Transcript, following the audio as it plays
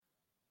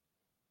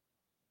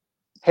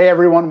Hey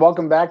everyone,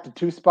 welcome back to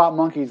Two Spot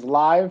Monkeys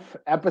Live,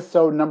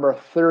 episode number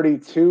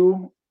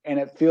 32, and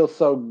it feels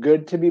so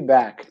good to be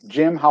back.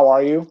 Jim, how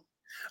are you?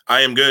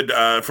 I am good.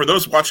 For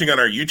those watching on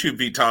our YouTube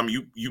feed, Tom,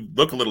 you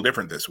look a little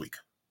different this week.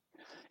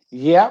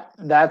 Yep,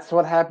 that's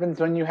what happens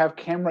when you have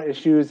camera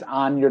issues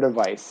on your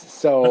device.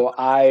 So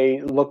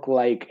I look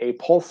like a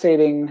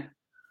pulsating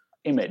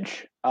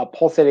image, a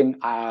pulsating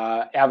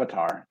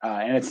avatar,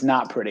 and it's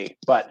not pretty.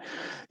 But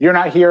you're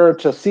not here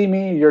to see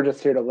me, you're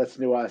just here to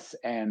listen to us,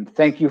 and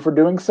thank you for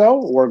doing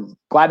so. We're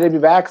glad to be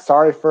back.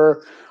 Sorry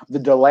for the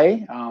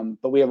delay,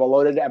 but we have a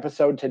loaded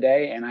episode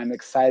today, and I'm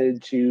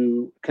excited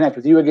to connect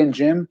with you again,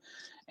 Jim,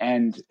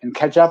 and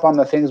catch up on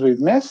the things we've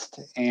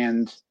missed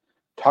and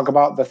talk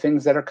about the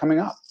things that are coming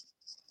up.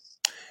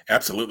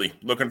 Absolutely.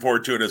 Looking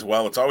forward to it as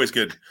well. It's always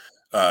good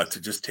to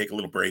just take a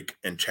little break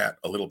and chat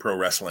a little pro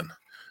wrestling.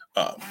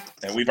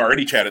 And we've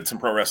already chatted some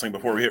pro wrestling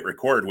before we hit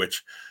record,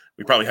 which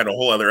we probably had a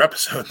whole other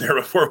episode there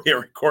before we hit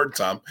record,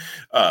 Tom.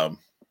 Oh,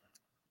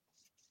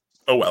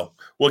 well,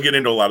 we'll get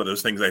into a lot of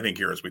those things, I think,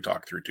 here as we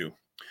talk through, too.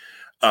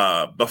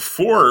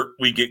 Before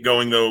we get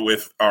going, though,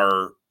 with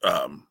our,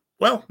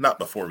 well, not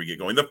before we get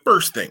going, the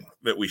first thing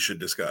that we should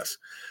discuss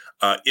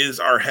is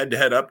our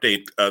head-to-head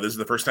update. This is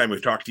the first time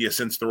we've talked to you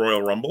since the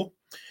Royal Rumble.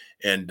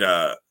 And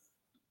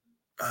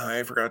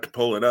I forgot to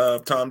pull it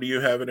up. Tom, do you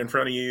have it in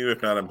front of you?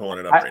 If not, I'm pulling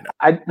it up right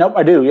now. Nope,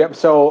 I do. Yep.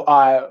 So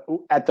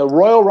at the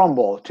Royal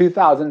Rumble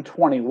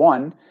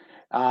 2021,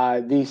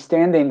 the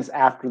standings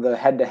after the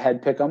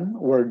head-to-head pick'em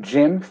were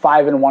Jim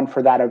 5-1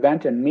 for that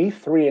event, and me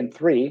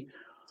 3-3.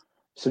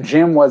 So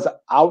Jim was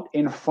out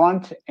in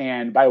front,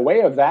 and by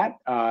way of that,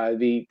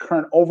 the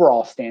current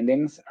overall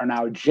standings are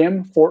now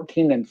Jim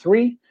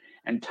 14-3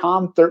 and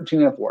Tom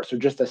 13-4. So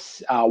just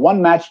a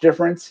one match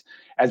difference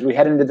as we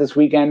head into this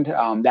weekend.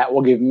 That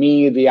will give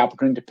me the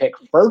opportunity to pick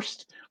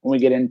first when we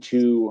get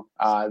into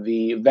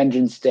the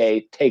Vengeance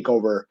Day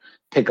takeover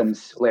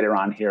pick'ems later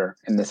on here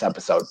in this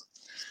episode.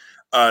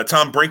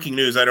 Tom, breaking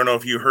news. I don't know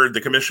if you heard, the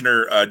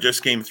commissioner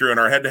just came through and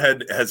our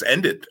head-to-head has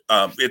ended.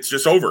 It's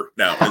just over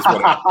now. Is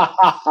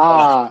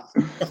what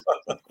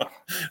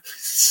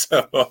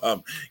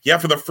So, yeah,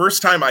 for the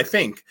first time, I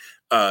think,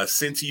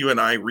 since you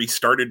and I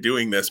restarted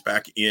doing this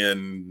back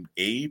in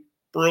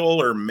April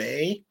or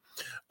May,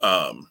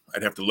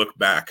 I'd have to look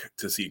back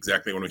to see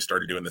exactly when we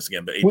started doing this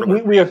again. But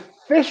April, we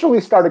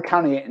officially started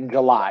counting it in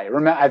July.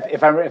 Remember,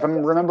 if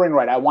I'm remembering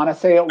right, I want to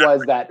say it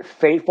was that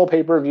fateful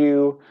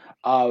pay-per-view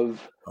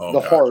of the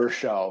horror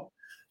show.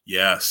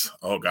 Yes.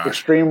 Oh gosh.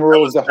 Extreme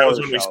Rules. That was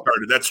when we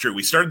started. That's true.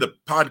 We started the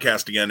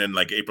podcast again in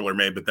like April or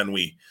May, but then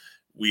we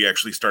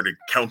actually started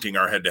counting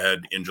our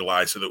head-to-head in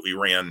July so that we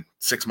ran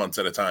 6 months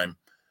at a time.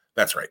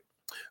 That's right.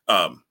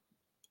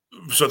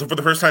 So for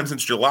the first time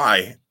since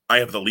July, I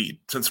have the lead.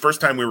 Since the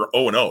first time we were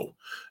 0-0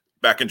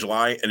 back in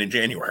July and in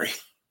January,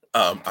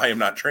 I am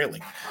not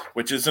trailing,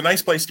 which is a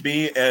nice place to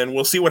be, and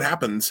we'll see what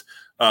happens.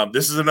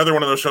 This is another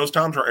one of those shows,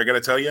 Tom, I got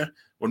to tell you,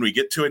 when we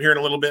get to it here in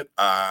a little bit,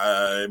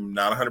 I'm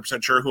not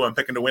 100% sure who I'm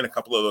picking to win a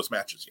couple of those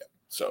matches yet.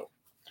 So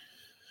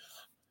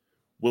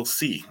we'll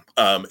see.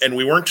 And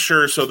we weren't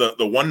sure. So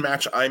the one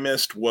match I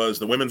missed was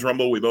the Women's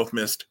Rumble. We both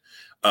missed.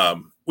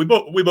 We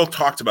both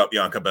talked about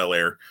Bianca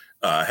Belair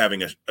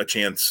having a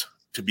chance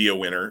to be a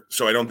winner.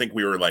 So I don't think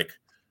we were like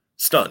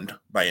stunned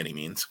by any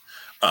means.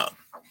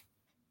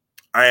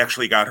 I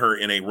actually got her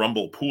in a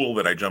Rumble pool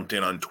that I jumped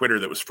in on Twitter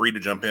that was free to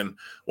jump in,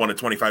 won a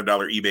 $25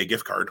 eBay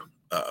gift card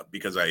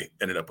because I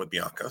ended up with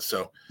Bianca.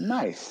 So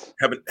nice.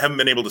 Haven't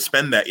been able to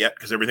spend that yet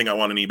because everything I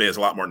want on eBay is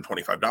a lot more than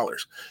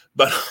 $25.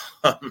 But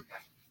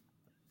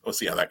we'll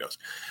see how that goes.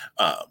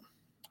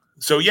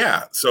 So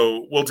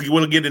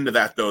we'll get into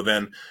that though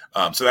then.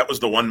 So that was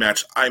the one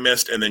match I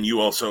missed, and then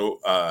you also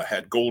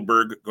had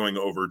Goldberg going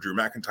over Drew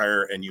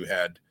McIntyre, and you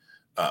had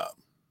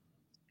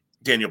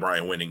Daniel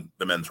Bryan winning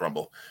the Men's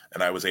Rumble.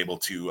 And I was able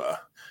to,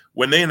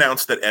 when they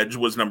announced that Edge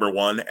was number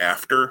one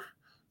after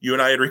you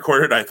and I had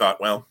recorded, I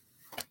thought, well,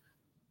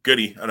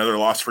 goody, another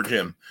loss for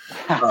Jim.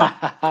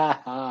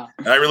 I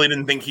really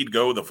didn't think he'd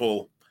go the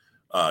full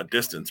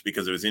distance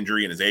because of his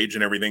injury and his age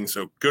and everything.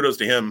 So kudos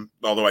to him.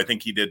 Although I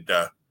think he did,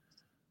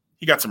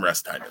 he got some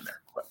rest time in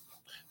there, but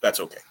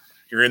that's okay.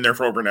 You're in there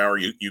for over an hour.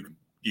 You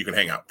can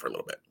hang out for a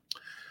little bit.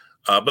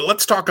 But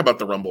let's talk about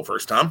the Rumble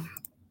first, Tom.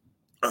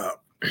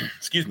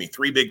 Excuse me,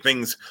 3 big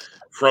things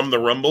from the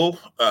Rumble.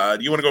 Do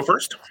you want to go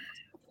first?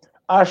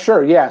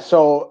 Sure, yeah.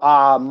 So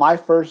my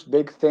first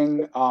big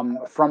thing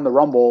from the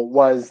Rumble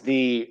was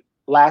the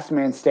last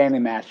man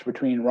standing match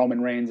between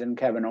Roman Reigns and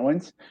Kevin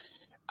Owens.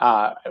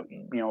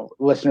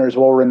 Listeners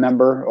will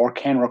remember or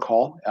can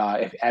recall,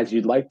 if as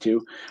you'd like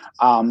to,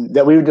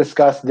 that we would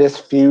discuss this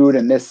feud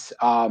and this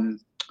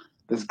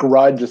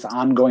grudge, this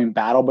ongoing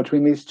battle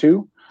between these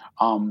two.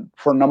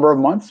 For a number of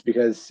months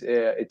because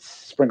it's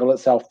sprinkled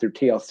itself through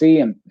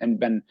TLC and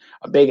been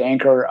a big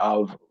anchor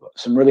of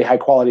some really high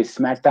quality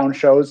SmackDown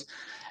shows.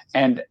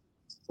 And,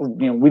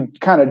 we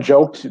kind of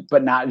joked,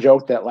 but not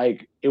joked that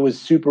like it was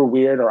super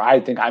weird, or I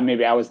think I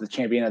was the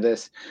champion of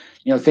this,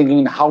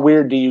 thinking how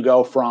weird do you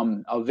go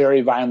from a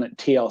very violent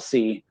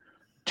TLC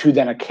to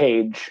then a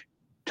cage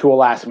to a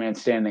last man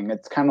standing.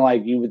 It's kind of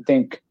like you would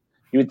think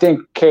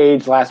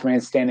Cage, last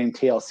man standing,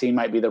 TLC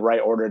might be the right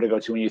order to go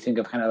to when you think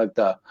of kind of like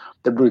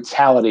the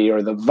brutality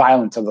or the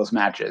violence of those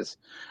matches.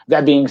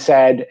 That being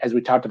said, as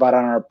we talked about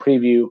on our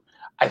preview,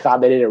 I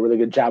thought they did a really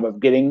good job of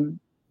getting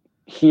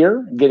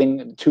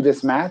to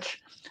this match.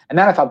 And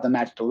then I thought the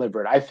match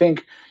delivered. I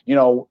think,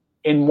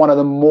 in one of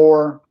the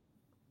more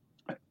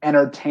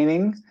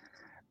entertaining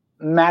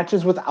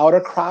matches without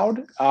a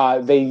crowd,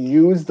 they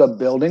use the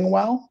building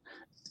well.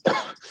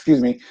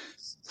 Excuse me.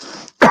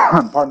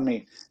 Pardon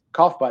me.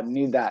 Cough button.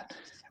 Need that.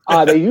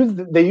 They use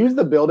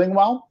the building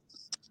well.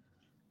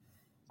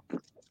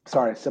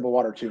 Sorry, sip of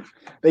water too.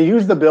 They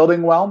use the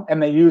building well,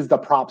 and they use the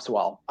props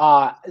well.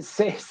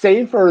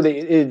 Save for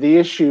the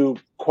issue,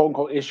 quote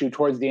unquote issue,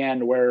 towards the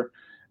end where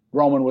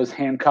Roman was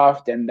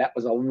handcuffed, and that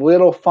was a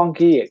little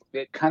funky.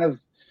 It kind of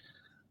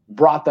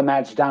brought the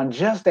match down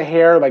just a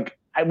hair. Like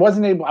I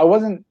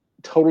wasn't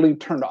totally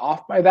turned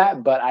off by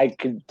that, but I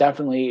could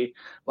definitely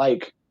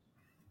like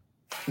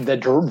the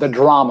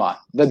drama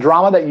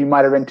that you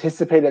might have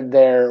anticipated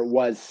there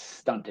was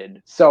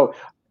stunted. So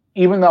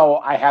even though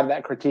I have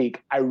that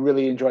critique, I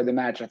really enjoyed the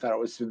match. I thought it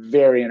was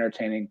very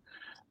entertaining,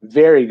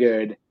 very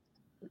good,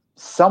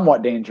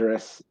 somewhat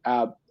dangerous.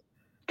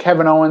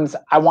 Kevin Owens,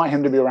 I want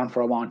him to be around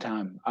for a long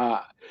time.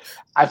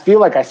 I feel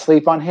like I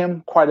sleep on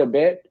him quite a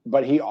bit,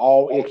 but he's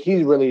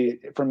really,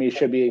 for me,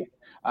 should be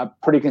a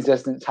pretty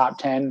consistent top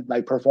 10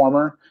 like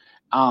performer.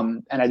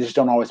 And I just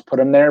don't always put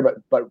him there,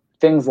 but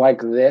things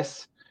like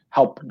this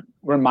help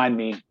remind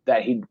me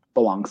that he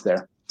belongs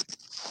there.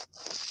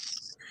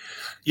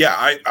 Yeah,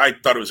 I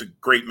thought it was a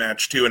great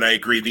match too, and I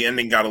agree. The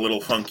ending got a little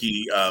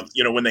funky.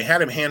 When they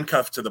had him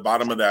handcuffed to the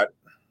bottom of that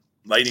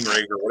lighting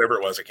rig or whatever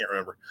it was, I can't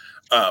remember.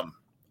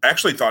 I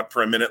actually thought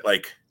for a minute,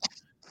 like,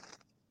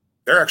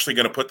 they're actually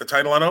going to put the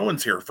title on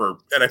Owens here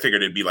and I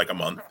figured it'd be like a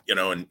month,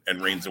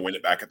 and Reigns will win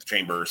it back at the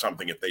Chamber or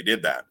something if they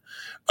did that.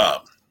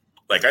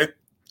 I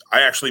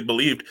actually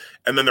believed,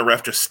 and then the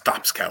ref just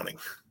stops counting.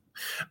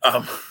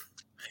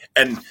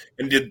 And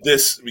did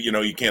this,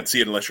 you can't see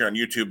it unless you're on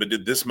YouTube, but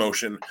did this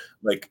motion,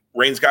 like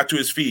Reigns got to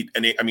his feet,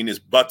 and his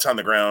butt's on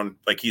the ground,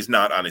 like he's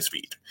not on his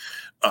feet.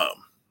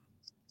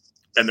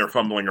 And they're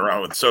fumbling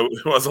around with, so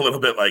it was a little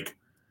bit like,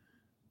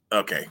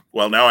 okay,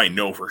 well, now I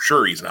know for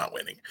sure he's not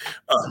winning.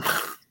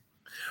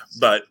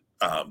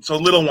 So a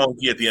little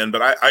wonky at the end,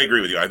 but I agree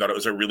with you. I thought it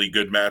was a really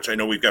good match. I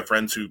know we've got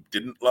friends who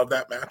didn't love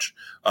that match,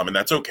 and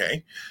that's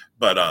okay.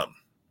 But I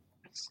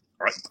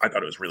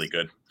thought it was really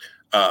good.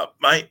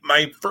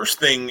 My first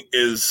thing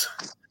is,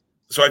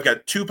 so I've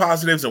got 2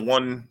 positives and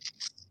 1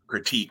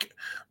 critique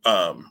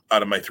out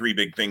of my 3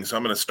 big things. So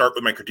I'm going to start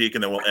with my critique,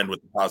 and then we'll end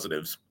with the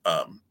positives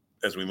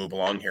as we move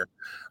along here.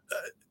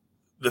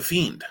 The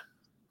Fiend.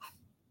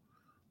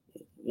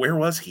 Where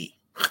was he?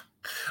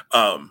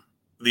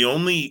 The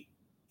only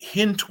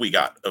hint we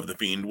got of the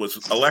Fiend was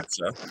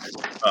Alexa,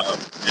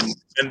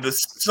 and the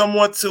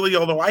somewhat silly,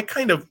 although I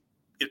kind of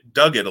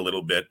dug it a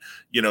little bit.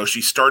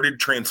 She started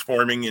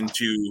transforming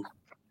into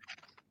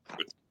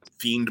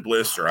Fiend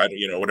Bliss, or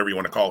whatever you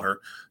want to call her,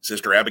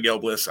 Sister Abigail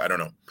Bliss. I don't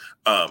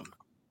know.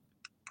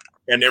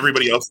 And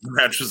everybody else in the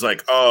match was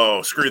like,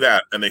 "Oh, screw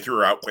that!" and they threw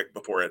her out quick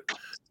before it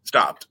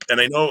stopped. And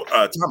I know,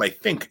 Tom, I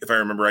think if I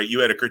remember right, you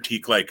had a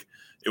critique like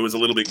it was a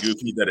little bit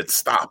goofy that it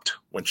stopped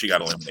when she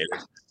got eliminated.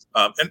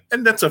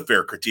 And that's a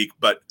fair critique,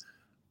 but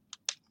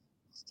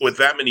with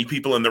that many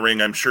people in the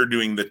ring, I'm sure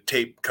doing the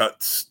tape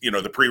cuts,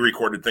 the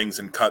pre-recorded things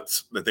and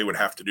cuts that they would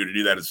have to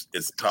do that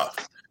is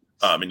tough.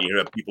 And you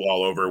have people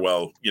all over.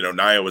 Well,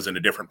 Nia was in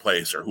a different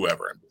place or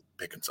whoever. I'm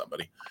picking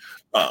somebody.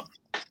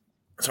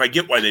 So I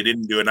get why they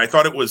didn't do it. And I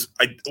thought it was,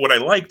 what I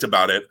liked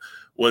about it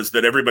was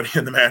that everybody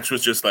in the match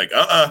was just like,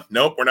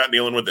 nope, we're not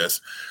dealing with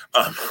this.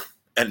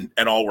 And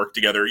all work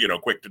together,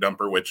 quick to dump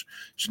her, which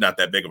she's not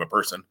that big of a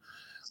person.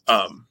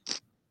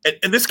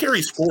 And this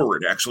carries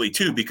forward actually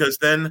too, because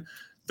then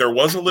there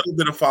was a little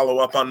bit of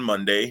follow-up on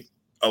Monday.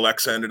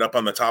 Alexa ended up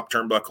on the top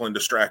turnbuckle and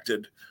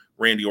distracted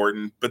Randy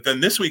Orton. But then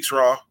this week's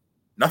Raw,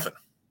 nothing.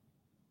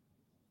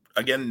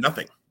 Again,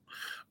 nothing.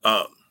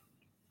 That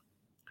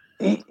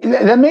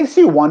makes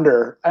you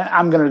wonder.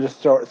 I'm going to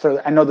just throw,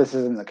 I know this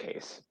isn't the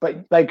case, but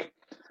like,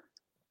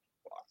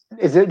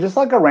 is it just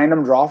like a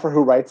random draw for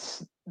who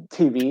writes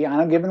TV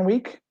on a given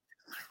week?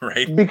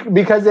 Right.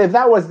 Because if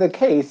that was the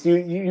case,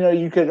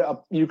 you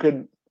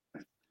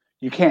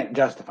can't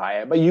justify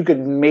it, but you could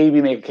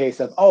maybe make a case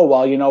of, oh,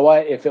 well, you know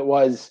what? If it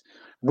was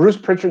Bruce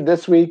Pritchard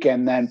this week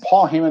and then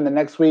Paul Heyman the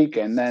next week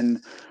and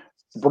then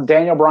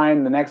Daniel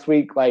Bryan the next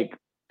week, like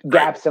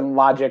gaps in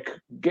logic,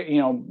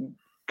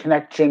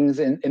 connections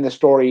in the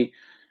story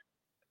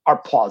are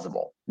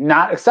plausible.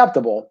 Not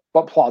acceptable,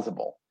 but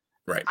plausible.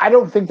 Right. I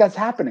don't think that's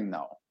happening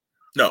though.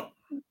 No.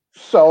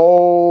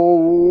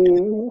 So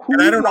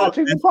who's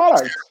watching the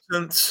product?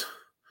 Since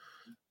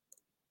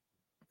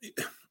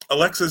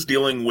Alexa's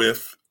dealing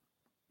with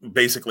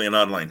basically an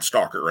online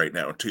stalker right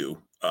now too.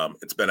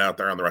 It's been out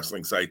there on the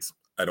wrestling sites.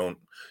 I don't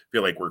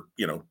feel like we're,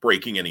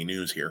 breaking any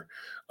news here.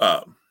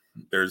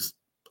 There's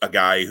a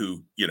guy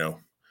who,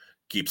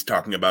 keeps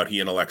talking about he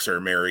and Alexa are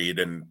married,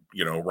 and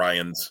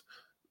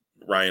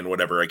Ryan,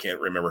 whatever, I can't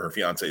remember her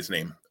fiance's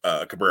name,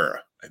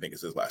 Cabrera, I think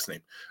is his last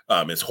name,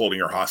 is holding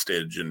her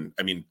hostage. And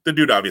I mean, the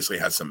dude obviously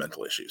has some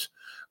mental issues.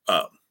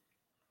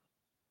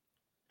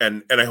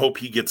 And I hope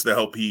he gets the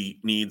help he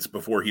needs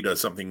before he does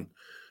something,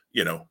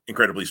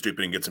 incredibly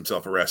stupid and gets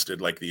himself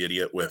arrested like the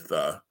idiot with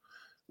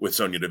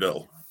Sonya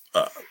Deville,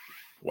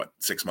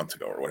 6 months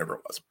ago or whatever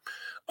it was.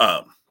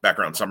 Back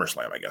around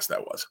SummerSlam, I guess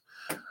that was.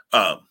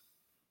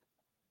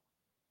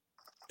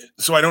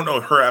 So I don't know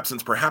if her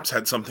absence perhaps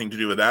had something to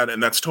do with that,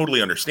 and that's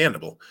totally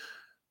understandable.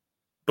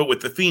 But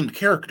with the Fiend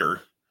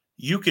character,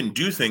 you can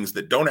do things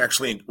that don't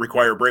actually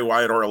require Bray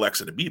Wyatt or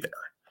Alexa to be there.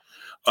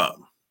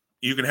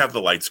 You can have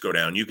the lights go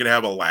down. You can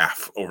have a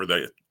laugh over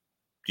the,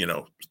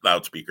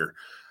 loudspeaker.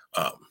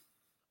 I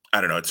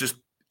don't know.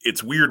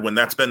 It's weird when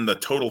that's been the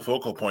total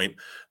focal point.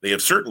 They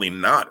have certainly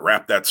not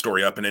wrapped that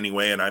story up in any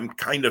way, and I'm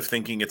kind of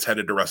thinking it's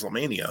headed to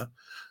WrestleMania.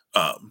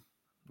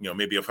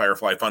 Maybe a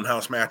Firefly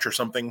Funhouse match or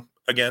something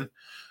again.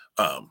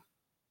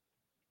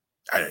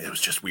 It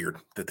was just weird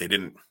that they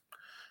didn't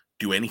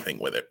do anything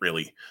with it,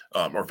 really,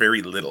 or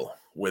very little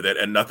with it,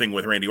 and nothing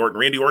with Randy Orton.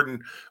 Randy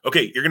Orton,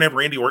 okay, you're going to have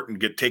Randy Orton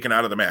get taken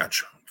out of the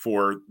match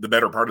for the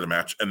better part of the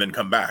match and then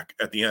come back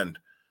at the end.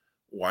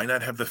 Why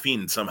not have the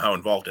Fiend somehow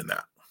involved in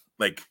that?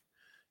 Like,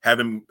 have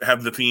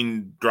the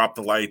Fiend drop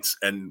the lights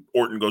and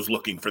Orton goes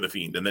looking for the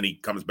Fiend, and then he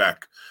comes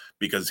back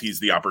because he's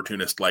the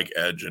opportunist like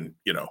Edge and,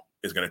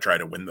 is going to try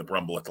to win the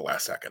Rumble at the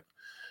last second.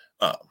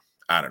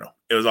 I don't know.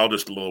 It was all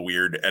just a little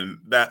weird. And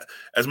that,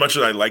 as much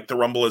as I like the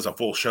Rumble as a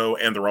full show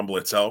and the Rumble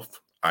itself,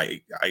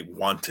 I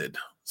wanted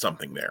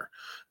something there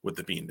with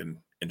the Fiend and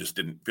just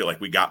didn't feel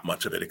like we got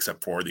much of it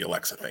except for the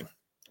Alexa thing.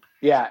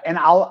 Yeah, and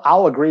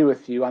I'll agree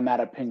with you on that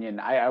opinion.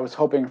 I was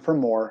hoping for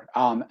more.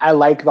 I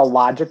like the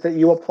logic that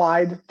you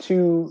applied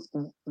to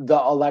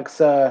the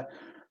Alexa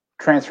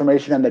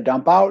transformation and the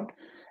dump out.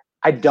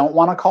 I don't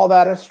want to call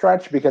that a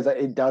stretch because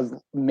it does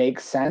make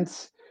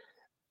sense.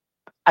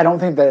 I don't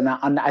think that.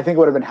 I think it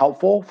would have been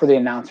helpful for the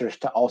announcers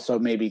to also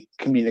maybe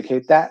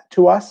communicate that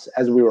to us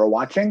as we were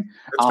watching,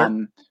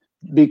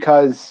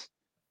 because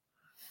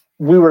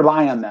we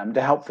rely on them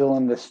to help fill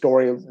in the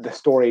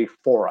story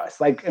for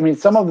us. Like, I mean,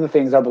 some of the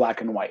things are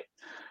black and white,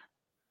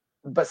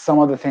 but some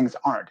of the things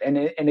aren't. And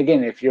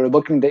again, if you're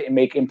looking to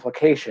make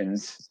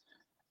implications,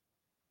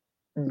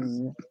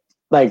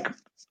 like,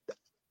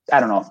 I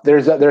don't know,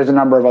 there's a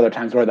number of other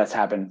times where that's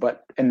happened,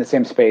 but in the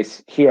same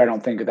space here, I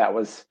don't think that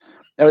was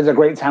a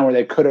great time where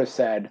they could have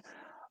said,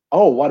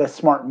 "Oh, what a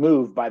smart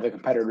move by the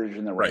competitors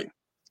in the ring." Right.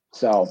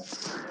 So,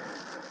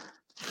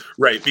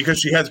 right, because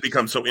she has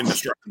become so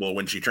indestructible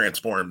when she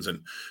transforms,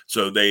 and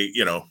so they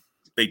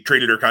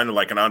treated her kind of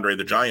like an Andre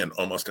the Giant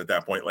almost at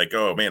that point. Like,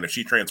 oh man, if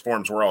she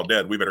transforms, we're all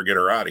dead. We better get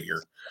her out of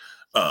here.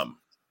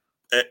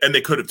 And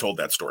they could have told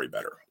that story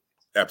better.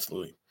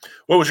 Absolutely.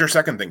 What was your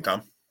second thing,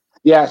 Tom?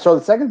 Yeah, so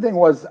the second thing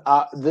was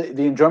the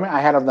enjoyment I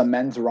had of the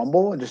men's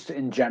Rumble, just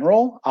in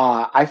general.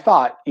 I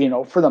thought,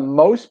 for the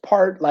most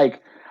part,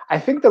 like, I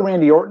think the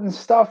Randy Orton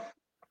stuff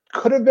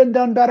could have been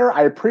done better.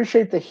 I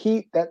appreciate the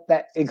heat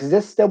that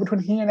exists still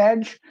between he and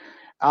Edge.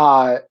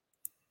 And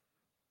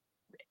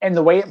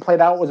the way it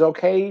played out was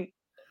okay,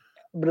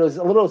 but it was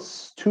a little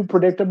too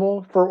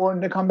predictable for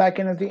Orton to come back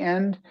in at the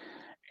end.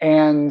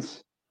 And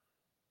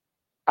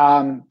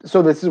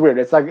so this is weird.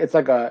 It's like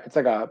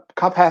a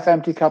cup half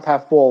empty, cup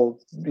half full,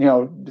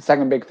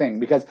 second big thing,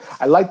 because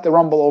I liked the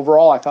Rumble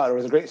overall. I thought it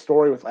was a great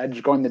story with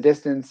Edge going the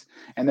distance,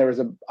 and there was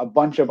a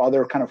bunch of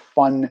other kind of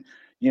fun,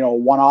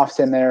 one-offs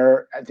in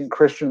there. I think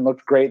Christian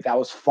looked great. That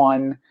was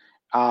fun.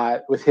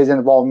 With his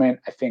involvement,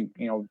 I think,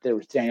 there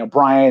was Daniel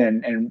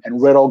Bryan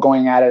and Riddle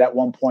going at it at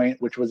one point,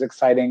 which was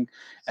exciting,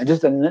 and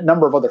just a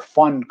number of other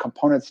fun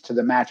components to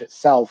the match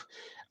itself.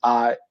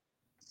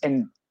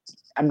 And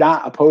I'm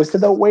not opposed to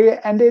the way it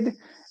ended.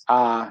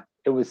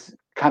 It was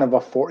kind of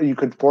you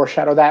could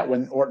foreshadow that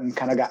when Orton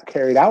kind of got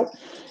carried out.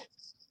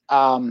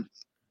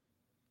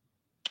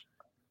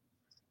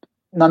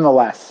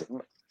 Nonetheless,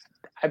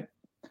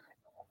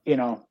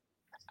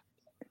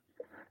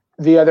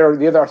 the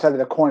other side of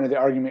the coin of the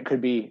argument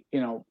could be,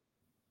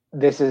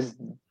 this is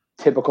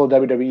typical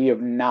WWE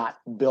of not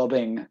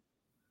building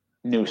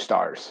new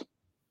stars.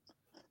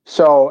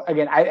 So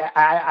again,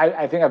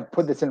 I think I've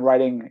put this in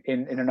writing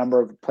in a number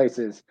of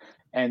places,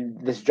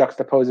 and this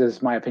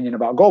juxtaposes my opinion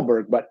about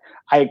Goldberg, but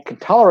I can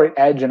tolerate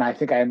Edge, and I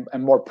think I'm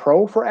more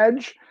pro for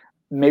Edge,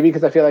 maybe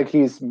because I feel like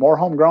he's more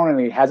homegrown and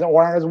he hasn't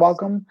worn out his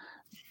welcome,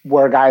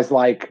 where guys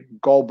like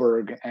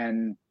Goldberg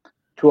and,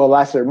 to a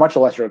much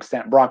lesser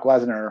extent, Brock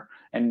Lesnar,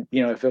 and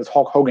if it was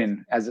Hulk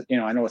Hogan, as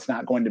I know it's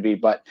not going to be,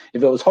 but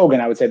if it was Hogan,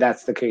 I would say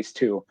that's the case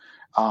too.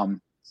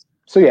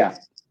 So yeah,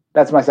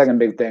 that's my second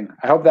big thing.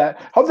 I hope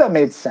that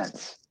made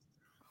sense.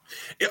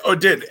 It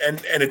did.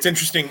 And it's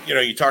interesting,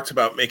 you talked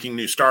about making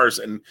new stars.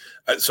 And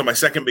so my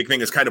second big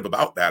thing is kind of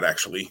about that,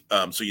 actually.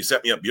 So you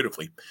set me up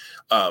beautifully.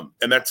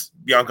 And that's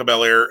Bianca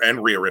Belair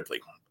and Rhea Ripley.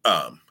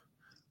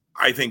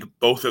 I think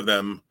both of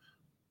them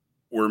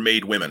were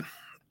made women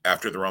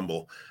after the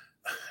Rumble.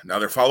 Now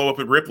their follow-up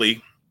with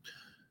Ripley,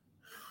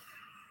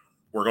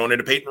 we're going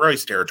into Peyton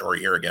Royce territory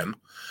here again.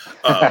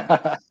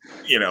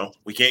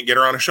 We can't get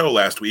her on a show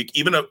last week.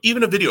 Even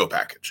a video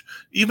package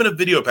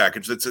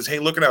that says, "Hey,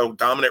 look at how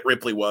dominant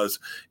Ripley was,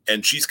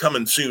 and she's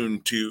coming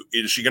soon to.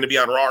 Is she going to be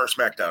on Raw or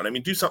SmackDown? I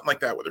mean, do something like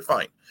that with her.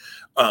 Fine.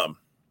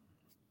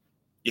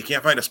 You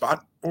can't find a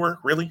spot for her,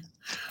 really.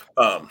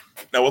 Now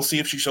we'll see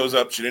if she shows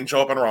up. She didn't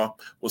show up on Raw.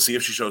 We'll see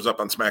if she shows up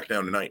on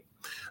SmackDown tonight.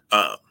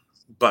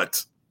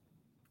 But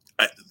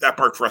that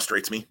part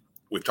frustrates me.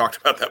 We've talked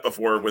about that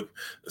before,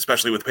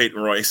 especially with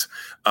Peyton Royce.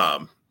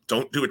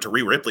 Don't do it to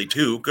Rhea Ripley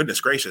too.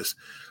 Goodness gracious.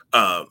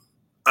 But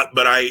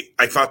I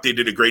thought they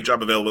did a great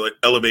job of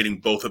elevating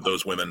both of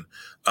those women.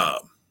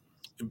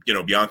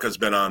 Bianca's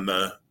been on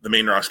the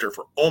main roster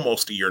for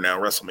almost a year now.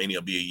 WrestleMania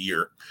will be a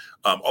year.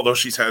 Although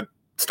she's had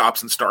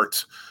stops and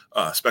starts,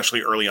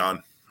 especially early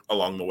on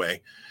along the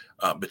way.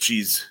 But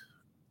she's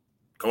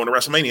going to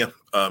WrestleMania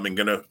and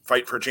going to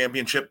fight for a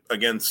championship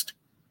against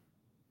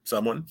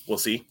someone. We'll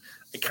see.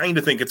 I kind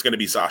of think it's going to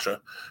be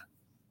Sasha.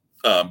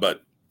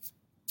 But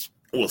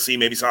we'll see.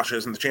 Maybe Sasha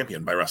isn't the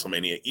champion by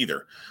WrestleMania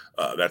either.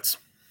 That's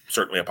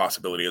certainly a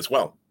possibility as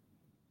well.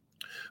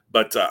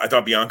 But I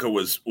thought Bianca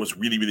was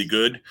really, really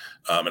good.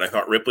 And I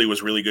thought Ripley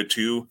was really good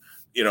too.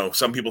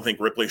 Some people think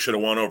Ripley should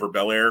have won over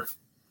Belair.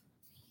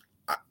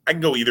 I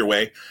can go either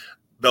way.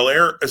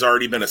 Belair has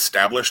already been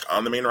established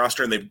on the main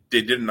roster, and they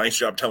did a nice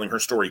job telling her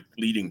story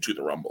leading to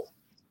the Rumble.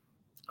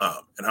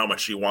 And how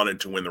much she wanted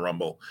to win the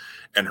Rumble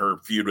and her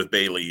feud with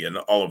Bayley and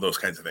all of those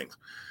kinds of things.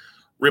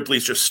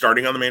 Ripley's just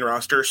starting on the main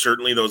roster.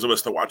 Certainly those of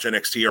us that watch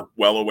NXT are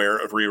well aware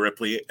of Rhea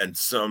Ripley, and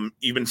some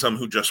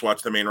who just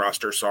watched the main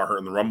roster saw her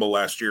in the Rumble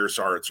last year,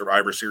 saw her at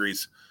Survivor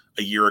Series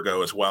a year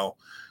ago as well.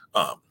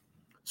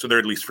 So they're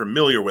at least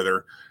familiar with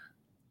her.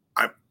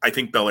 I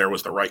think Belair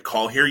was the right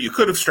call here. You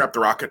could have strapped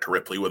the rocket to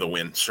Ripley with a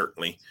win,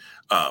 certainly.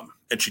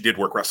 And she did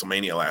work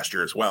WrestleMania last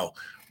year as well.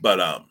 But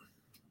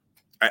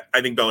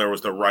I think Belair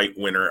was the right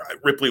winner.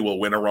 Ripley will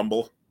win a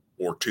Rumble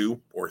or 2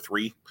 or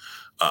 3.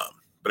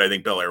 But I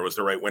think Belair was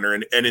the right winner.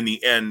 And in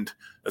the end,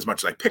 as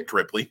much as I picked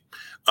Ripley,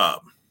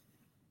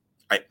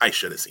 I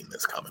should have seen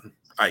this coming.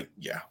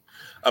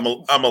 I'm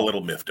a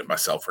little miffed at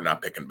myself for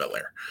not picking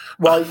Belair.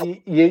 Well,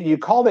 you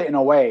called it in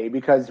a way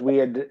because we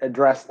had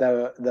addressed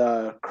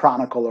the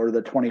Chronicle or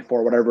the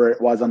 24, whatever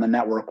it was on the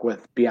network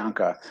with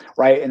Bianca,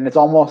 right? And it's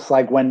almost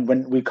like when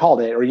we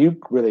called it, or you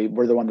really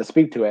were the one to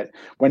speak to it,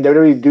 when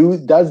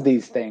WWE does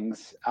these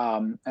things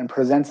and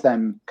presents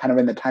them kind of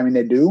in the timing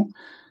they do,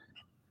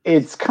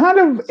 it's kind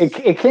of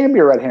it can be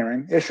a red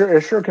herring. It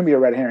sure can be a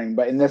red herring,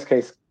 but in this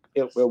case,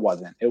 it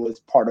wasn't. It was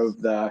part of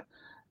the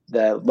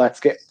let's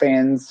get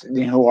fans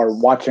who are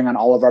watching on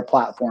all of our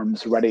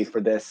platforms ready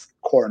for this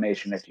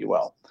coronation, if you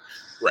will.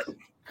 Right.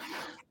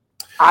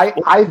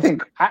 I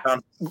think.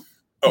 Go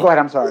ahead.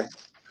 I'm sorry.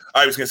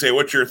 I was going to say,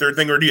 what's your third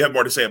thing, or do you have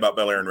more to say about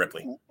Belair and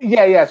Ripley?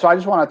 Yeah. So I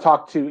just want to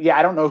talk to. Yeah,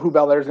 I don't know who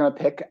Belair is going to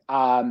pick.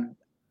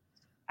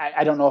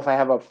 I don't know if I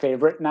have a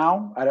favorite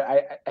now.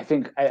 I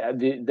think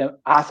the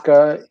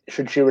Asuka,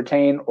 should she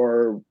retain,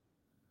 or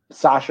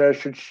Sasha,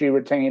 should she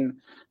retain,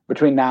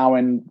 between now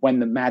and when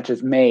the match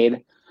is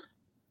made,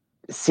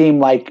 seem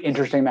like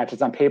interesting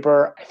matches on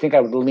paper. I think I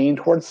would lean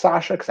towards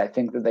Sasha because I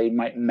think that they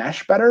might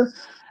mesh better.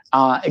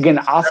 Again,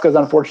 Asuka's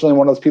unfortunately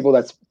one of those people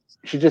that's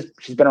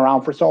she's been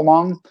around for so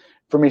long.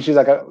 For me, she's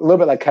like a little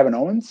bit like Kevin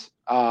Owens,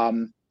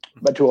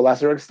 but to a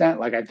lesser extent.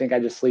 Like I think I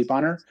just sleep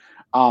on her.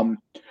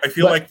 I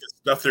feel like the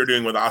stuff they're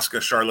doing with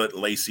Asuka, Charlotte,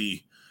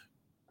 Lacey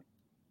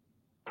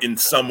in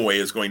some way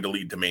is going to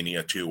lead to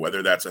Mania too,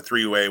 whether that's a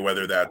 3-way,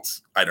 whether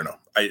that's, I don't know.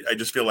 I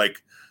just feel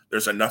like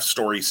there's enough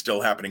story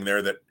still happening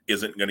there that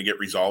isn't going to get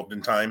resolved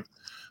in time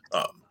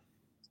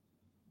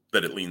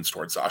that it leans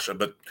towards Sasha,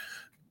 but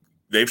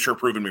they've sure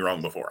proven me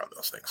wrong before on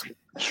those things.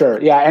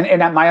 Sure. Yeah.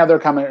 And my other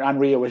comment on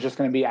Rhea was just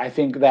going to be, I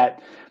think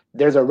that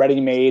there's a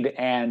ready-made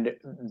and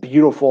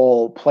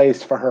beautiful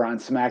place for her on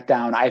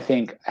SmackDown. I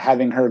think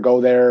having her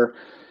go there,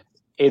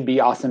 it'd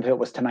be awesome if it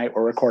was tonight.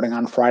 We're recording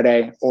on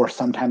Friday or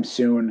sometime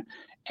soon,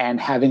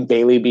 and having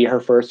Bayley be her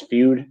first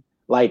feud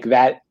like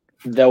that.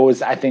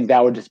 I think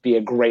that would just be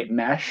a great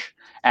mesh.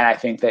 And I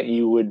think that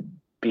you would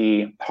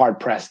be hard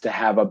pressed to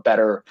have a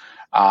better,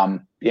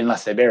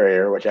 unless they bury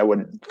her, which I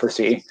wouldn't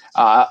foresee,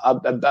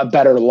 a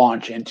better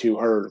launch into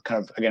her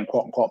kind of, again,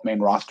 quote unquote,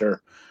 main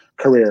roster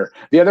career.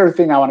 The other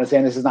thing I want to say,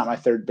 and this is not my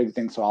third big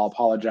thing, so I'll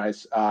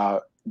apologize.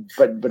 But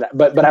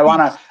I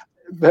want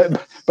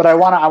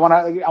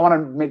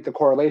to make the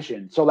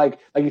correlation. So like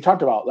you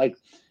talked about, like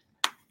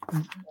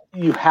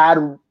you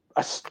had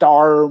a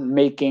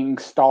star-making,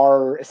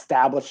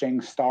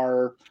 star-establishing,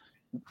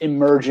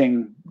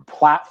 star-emerging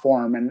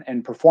platform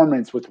and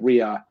performance with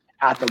Rhea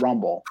at the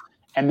Rumble,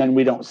 and then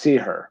we don't see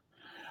her.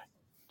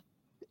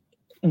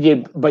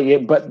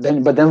 But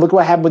then look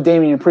what happened with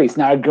Damian Priest.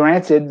 Now,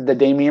 granted, the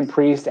Damian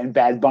Priest and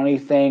Bad Bunny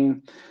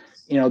thing,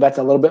 that's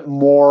a little bit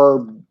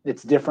more.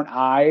 It's different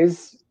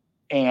eyes,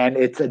 and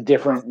it's a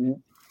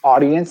different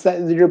audience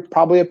that you're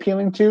probably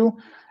appealing to.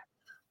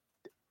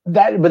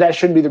 But that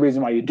shouldn't be the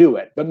reason why you do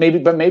it. But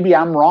maybe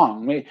I'm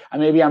wrong.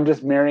 Maybe I'm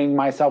just marrying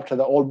myself to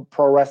the old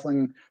pro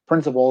wrestling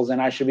principles,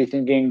 and I should be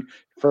thinking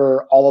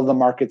for all of the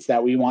markets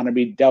that we want to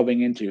be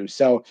delving into.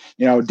 So,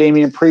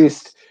 Damian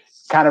Priest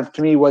kind of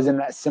to me was in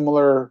that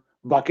similar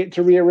bucket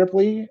to Rhea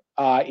Ripley,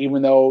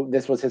 even though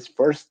this was his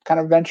first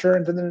kind of venture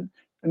into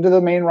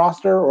the main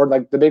roster or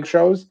like the big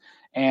shows.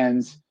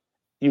 And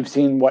you've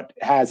seen what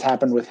has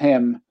happened with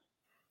him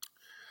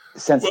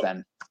since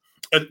then.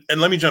 And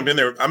let me jump in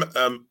there.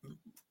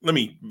 Let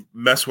me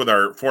mess with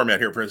our format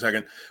here for a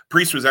second.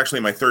 Priest was actually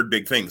my third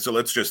big thing, so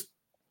let's just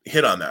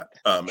hit on that.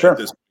 Sure.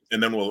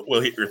 And then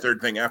we'll hit your third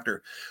thing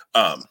after.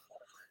 I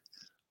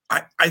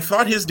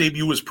thought his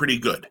debut was pretty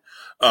good,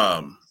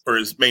 or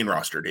his main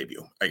roster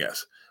debut, I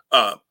guess.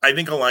 I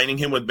think aligning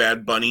him with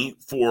Bad Bunny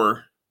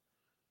for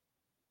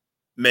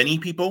many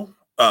people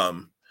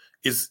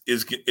is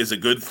a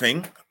good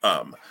thing.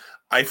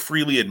 I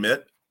freely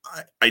admit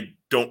I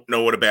don't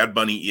know what a Bad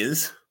Bunny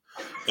is.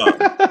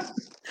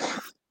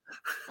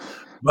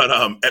 But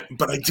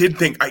I did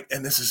think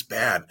and this is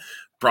bad.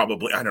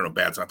 Probably, I don't know,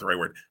 bad's not the right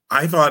word.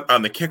 I thought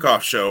on the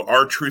kickoff show,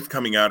 R-Truth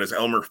coming out as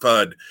Elmer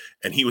Fudd,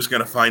 and he was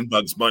going to find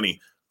Bugs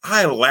Bunny.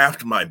 I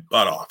laughed my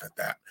butt off at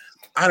that.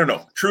 I don't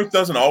know. Truth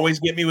doesn't always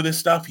get me with his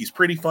stuff. He's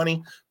pretty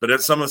funny,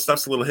 but some of the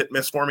stuff's a little hit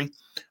miss for me.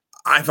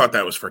 I thought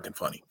that was freaking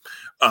funny.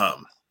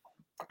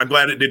 I'm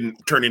glad it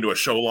didn't turn into a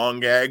show long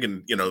gag,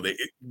 and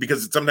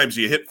because sometimes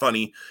you hit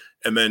funny,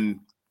 and then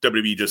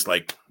WWE just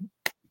like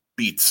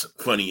beats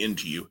funny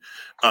into you.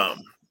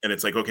 And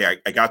it's like, okay,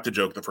 I got the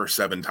joke the first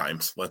 7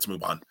 times. Let's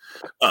move on.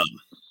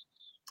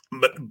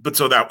 But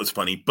so that was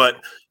funny. But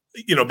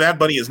Bad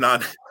Bunny is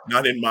not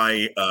in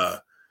my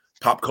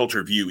pop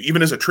culture view.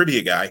 Even as a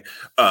trivia guy,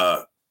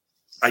 I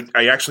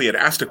actually had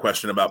asked a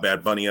question about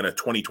Bad Bunny in a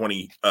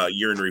 2020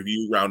 year in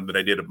review round that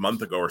I did a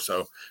month ago or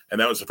so,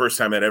 and that was the first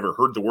time I'd ever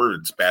heard the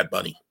words Bad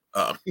Bunny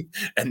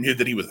and knew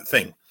that he was a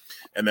thing.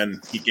 And then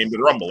he came to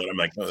the Rumble, and I'm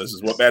like, oh, this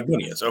is what Bad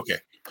Bunny is. Okay.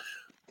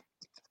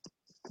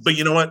 But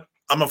you know what?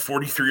 I'm a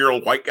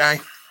 43-year-old white guy.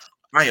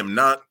 I am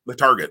not the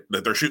target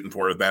that they're shooting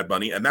for with Bad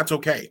Bunny, and that's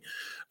okay.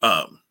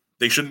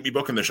 They shouldn't be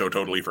booking the show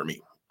totally for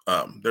me.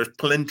 There's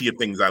plenty of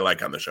things I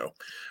like on the show.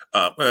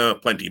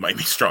 Plenty might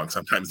be strong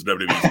sometimes. The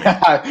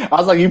WWE. I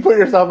was like, you put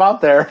yourself out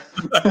there.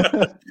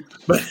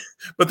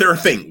 but there are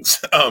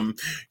things.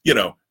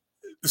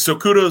 So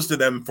kudos to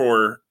them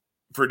for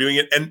doing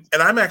it, and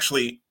I'm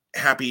actually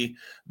happy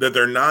that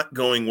they're not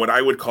going what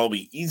I would call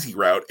the easy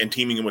route and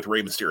teaming him with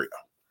Rey Mysterio.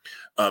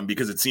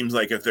 Because it seems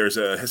like if there's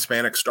a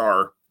Hispanic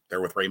star,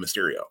 they're with Rey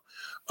Mysterio.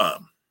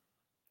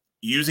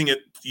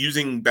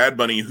 Using Bad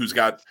Bunny, who's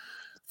got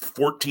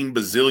 14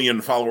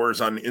 bazillion followers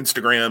on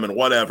Instagram and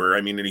whatever. I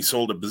mean, and he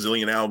sold a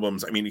bazillion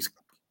albums. I mean,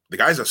 the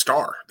guy's a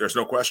star. There's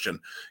no question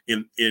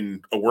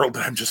in a world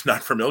that I'm just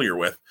not familiar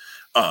with.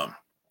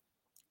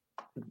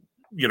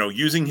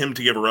 Using him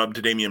to give a rub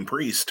to Damian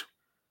Priest.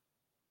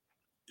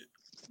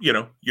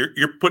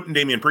 You're putting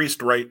Damian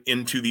Priest right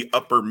into the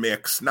upper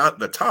mix, not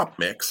the top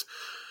mix.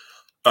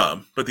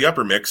 But the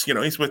upper mix,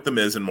 he's with The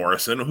Miz and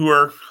Morrison, who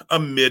are a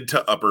mid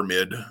to upper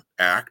mid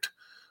act.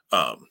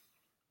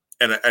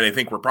 And I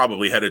think we're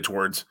probably headed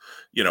towards,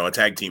 a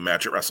tag team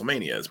match at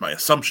WrestleMania is my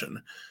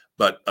assumption.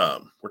 But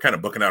we're kind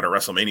of booking out a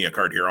WrestleMania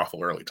card here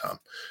awful early, Tom.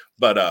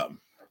 But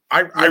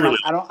I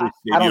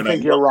don't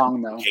think you're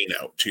wrong though. Kane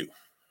out too.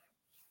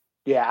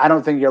 Yeah, I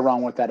don't think you're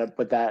wrong with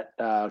that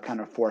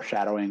kind of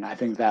foreshadowing. I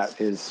think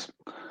it's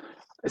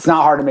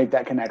not hard to make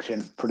that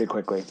connection pretty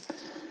quickly.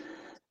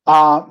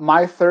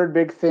 My third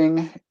big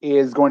thing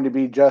is going to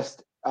be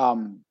just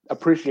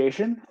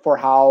appreciation for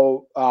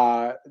how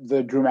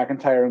the Drew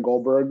McIntyre and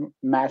Goldberg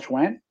match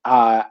went.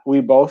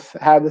 We both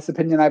had this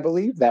opinion, I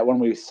believe, that when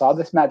we saw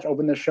this match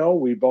open the show,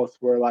 we both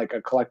were like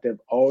a collective,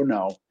 oh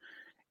no,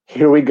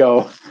 here we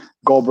go.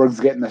 Goldberg's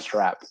getting the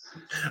strap.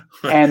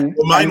 And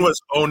mine was,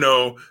 oh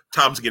no,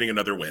 Tom's getting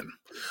another win.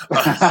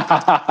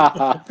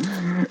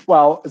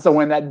 Well, so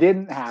when that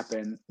didn't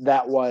happen,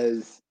 that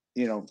was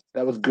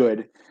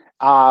good.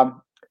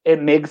 It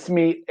makes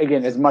me,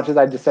 again, as much as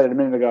I just said it a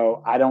minute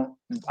ago, I don't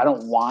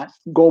want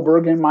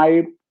Goldberg in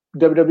my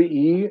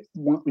WWE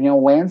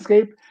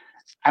landscape.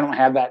 I don't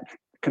have that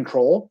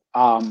control.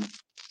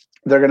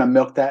 They're going to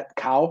milk that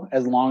cow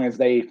as long as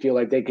they feel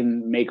like they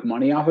can make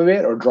money off of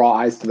it or draw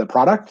eyes to the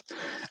product.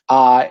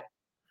 But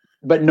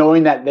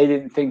knowing that they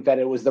didn't think that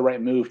it was the right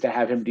move to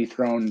have him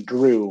dethrone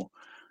Drew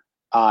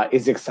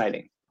is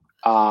exciting.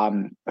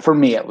 For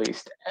me, at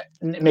least.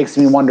 It makes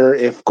me wonder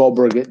if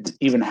Goldberg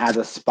even has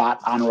a spot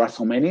on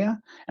WrestleMania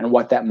and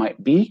what that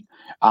might be.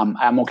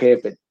 I'm okay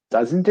if it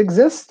doesn't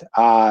exist.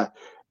 And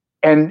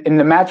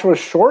the match was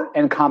short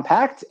and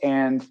compact,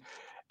 and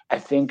I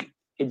think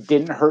it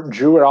didn't hurt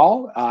Drew at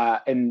all,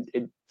 and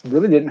it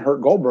really didn't hurt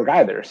Goldberg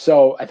either.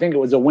 So I think it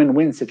was a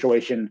win-win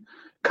situation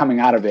coming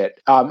out of it.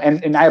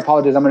 And I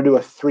apologize, I'm going to do a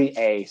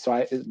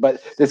 3A.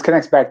 But this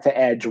connects back to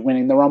Edge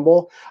winning the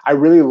Rumble. I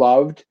really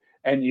loved,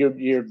 and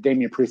your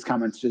Damian Priest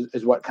comments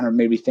is what kind of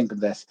made me think of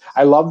this.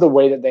 I love the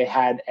way that they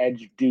had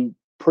Edge do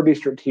pretty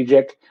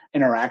strategic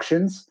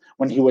interactions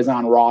when he was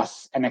on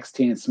Raw's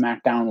NXT and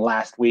SmackDown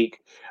last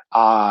week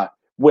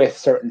with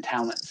certain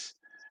talents.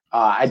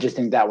 I just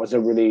think that was a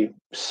really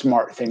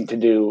smart thing to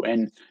do.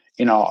 And,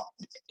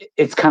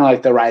 it's kind of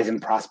like the rising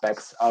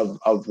prospects of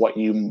what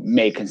you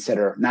may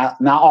consider, not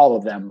all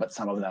of them, but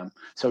some of them.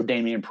 So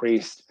Damian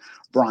Priest,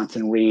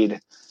 Bronson Reed,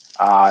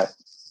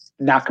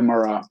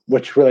 Nakamura,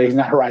 which really is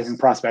not a rising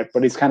prospect,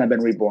 but he's kind of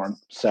been reborn.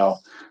 So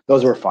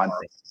those were fun.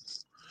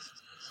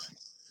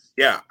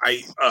 Yeah,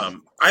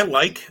 I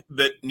like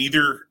that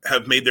neither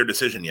have made their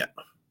decision yet.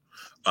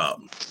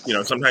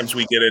 Sometimes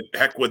we get it.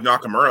 Heck, with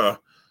Nakamura,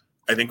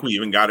 I think we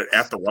even got it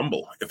at the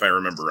Rumble, if I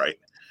remember right.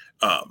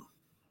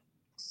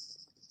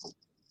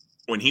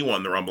 When he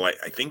won the Rumble,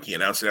 I think he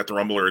announced it at the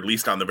Rumble, or at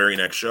least on the very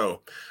next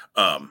show.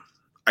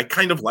 I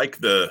kind of like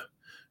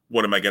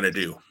what am I going to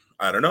do?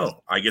 I don't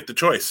know. I get the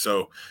choice.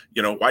 So,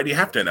 why do you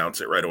have to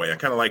announce it right away? I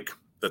kind of like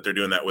that they're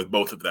doing that with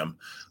both of them.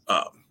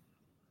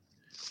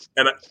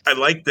 And I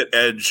like that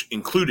Edge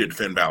included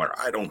Finn Balor.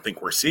 I don't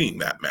think we're seeing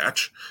that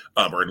match,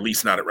 or at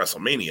least not at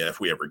WrestleMania if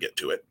we ever get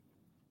to it.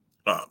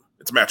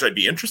 It's a match I'd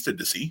be interested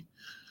to see,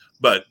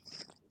 but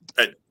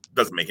it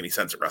doesn't make any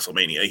sense at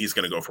WrestleMania. He's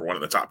going to go for one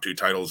of the top 2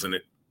 titles, and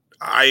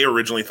I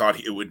originally thought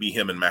it would be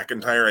him and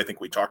McIntyre. I think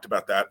we talked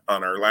about that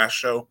on our last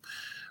show.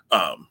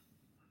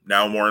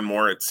 Now more and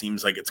more, it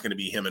seems like it's going to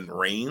be him and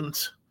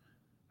Reigns,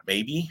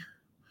 maybe.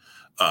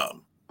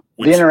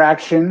 The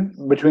interaction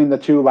between the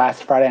two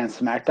last Friday on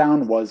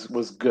SmackDown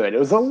was good. It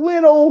was a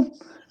little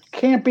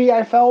campy,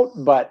 I felt,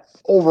 but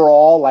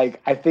overall,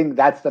 I think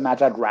that's the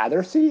match I'd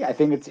rather see. I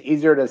think it's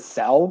easier to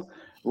sell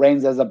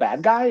Reigns as a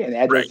bad guy and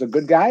Edge as a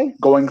good guy,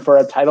 going for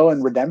a title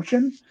and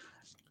redemption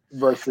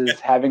versus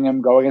having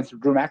him go against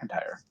Drew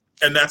McIntyre.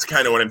 And that's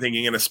kind of what I'm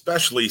thinking, and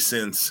especially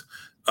since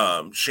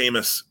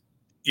Sheamus,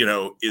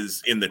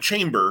 is in the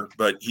chamber,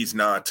 but he's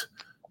not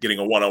getting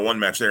a one-on-one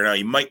match there now.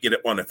 He might get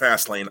it one at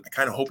Fastlane. I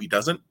kind of hope he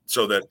doesn't,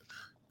 so that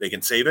they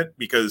can save it,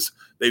 because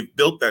they've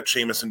built that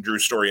Sheamus and Drew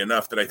story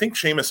enough that I think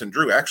Sheamus and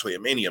Drew actually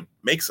at Mania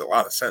makes a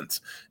lot of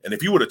sense. And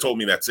if you would have told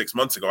me that 6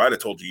 months ago, I'd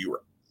have told you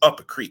were up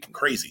a creek and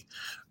crazy.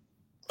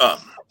 I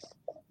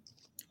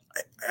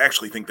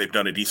actually think they've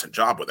done a decent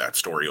job with that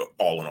story,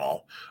 all in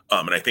all,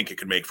 and I think it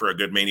could make for a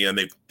good Mania.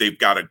 And they've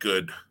got a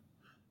good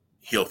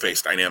heel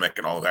face dynamic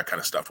and all of that kind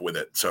of stuff with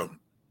it. So,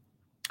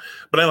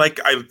 but I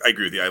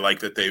agree with you. I like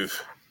that they've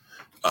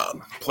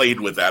played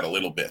with that a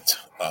little bit.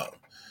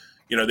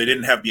 They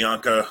didn't have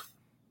Bianca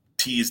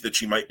tease that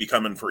she might be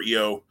coming for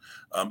EO,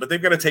 but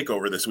they've got a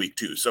takeover this week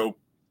too. So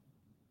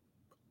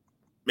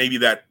maybe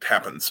that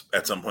happens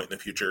at some point in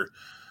the future.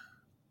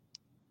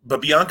 But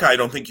Bianca, I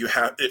don't think you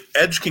have.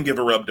 Edge can give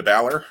a rub to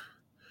Balor.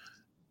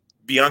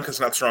 Bianca's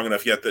not strong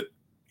enough yet that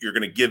you're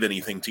going to give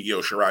anything to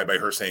Io Shirai by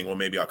her saying, well,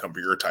 maybe I'll come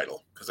for your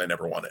title because I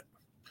never won it.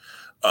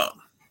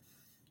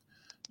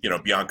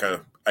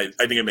 Bianca, I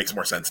think it makes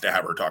more sense to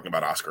have her talking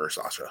about Asuka or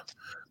Sasha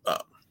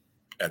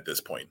at this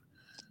point.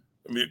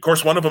 I mean, of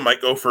course, one of them might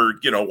go for,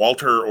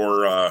 Walter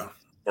or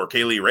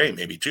Kaylee Ray,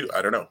 maybe too.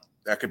 I don't know.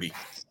 That could be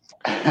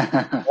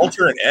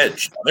Walter and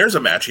Edge. There's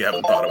a match you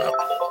haven't thought about.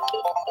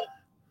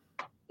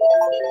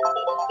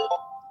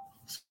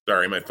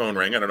 Sorry, my phone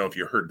rang. I don't know if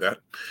you heard that.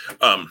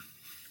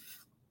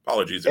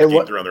 Apologies if it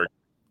came through on the.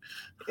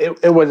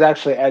 It was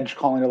actually Edge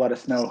calling to let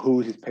us know who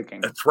he's picking.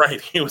 That's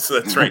right.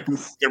 That's right.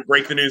 Gonna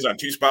break the news on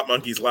Two Spot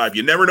Monkeys Live.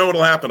 You never know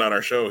what'll happen on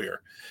our show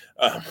here.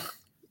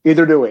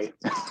 Either do we.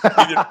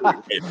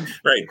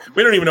 Right.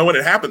 We don't even know when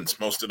it happens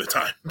most of the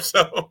time.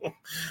 So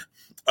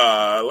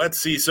let's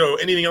see. So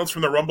anything else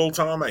from the Rumble,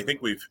 Tom? I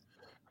think we've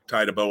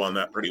tied a bow on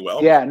that pretty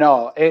well. Yeah,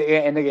 no.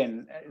 And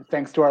again,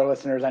 thanks to our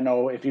listeners. I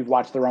know if you've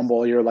watched the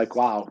Rumble, you're like,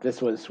 wow,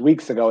 this was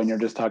weeks ago and you're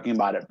just talking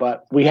about it.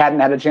 But we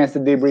hadn't had a chance to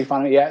debrief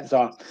on it yet.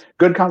 So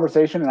good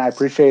conversation, and I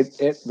appreciate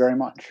it very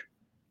much.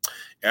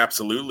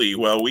 Absolutely.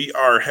 Well, we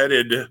are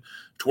headed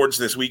towards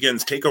this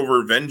weekend's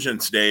TakeOver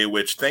Vengeance Day,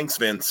 which, thanks,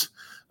 Vince,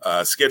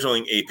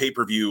 scheduling a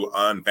pay-per-view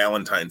on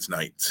Valentine's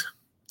night.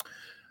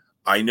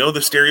 I know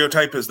the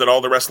stereotype is that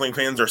all the wrestling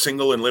fans are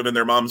single and live in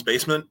their mom's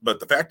basement, but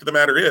the fact of the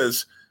matter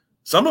is,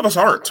 some of us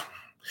aren't.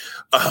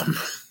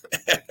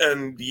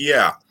 And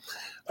yeah,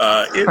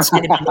 it's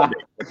going to be Monday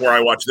before I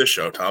watch this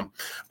show, Tom.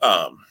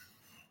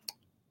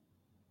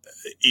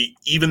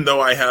 Even though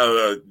I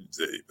have,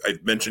 I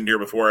mentioned here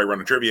before, I run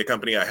a trivia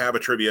company. I have a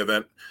trivia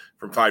event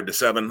from 5 to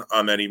 7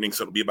 on that evening.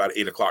 So it'll be about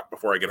 8 o'clock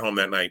before I get home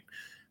that night.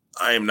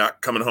 I am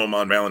not coming home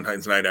on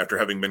Valentine's night after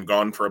having been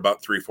gone for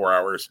about 3-4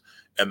 hours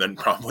and then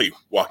probably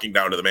walking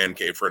down to the man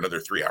cave for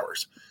another 3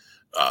 hours.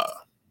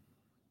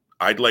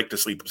 I'd like to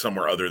sleep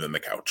somewhere other than the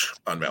couch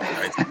on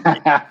Valentine's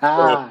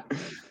night.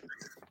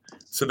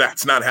 So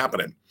that's not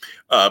happening.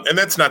 And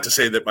that's not to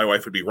say that my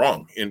wife would be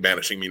wrong in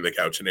banishing me to the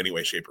couch in any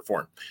way, shape, or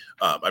form.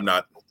 I'm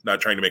not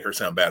trying to make her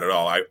sound bad at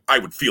all. I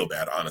would feel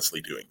bad, honestly,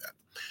 doing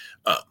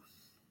that.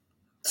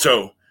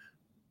 So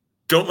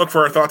don't look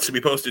for our thoughts to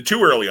be posted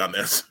too early on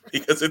this,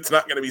 because it's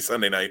not going to be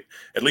Sunday night,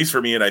 at least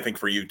for me, and I think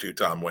for you too,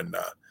 Tom, when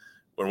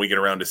we get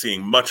around to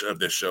seeing much of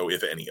this show,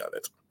 if any of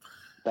it.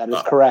 That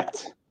is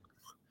correct.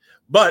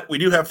 But we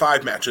do have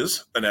 5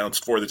 matches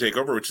announced for the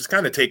TakeOver, which is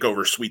kind of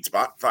TakeOver sweet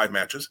spot, 5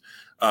 matches.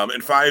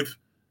 And 5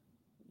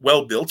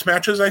 well-built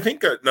matches, I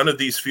think. None of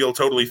these feel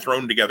totally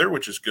thrown together,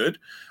 which is good.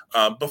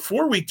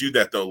 Before we do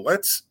that, though,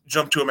 let's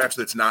jump to a match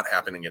that's not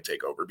happening at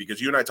TakeOver, because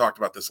you and I talked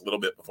about this a little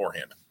bit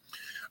beforehand.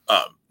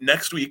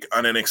 Next week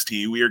on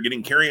NXT, we are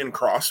getting Karrion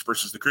Kross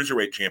versus the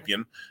Cruiserweight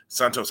Champion,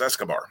 Santos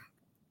Escobar.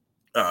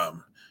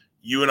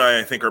 You and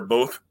I think, are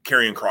both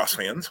Karrion Kross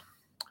fans.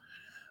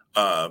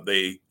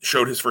 They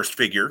showed his first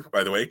figure,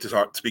 by the way,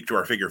 to speak to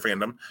our figure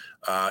fandom.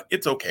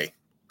 It's okay.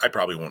 I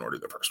probably won't order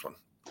the first one.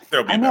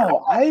 I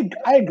know. I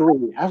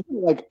agree. I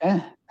feel like,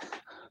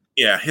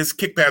 Yeah, his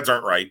kick pads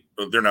aren't right.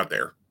 They're not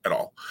there at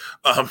all,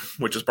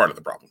 which is part of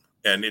the problem.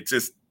 And it's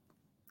just,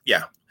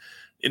 yeah,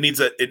 it needs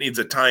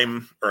a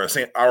time or a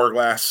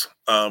hourglass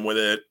with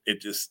it. It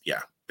just,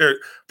 yeah,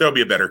 there'll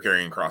be a better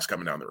Karrion Kross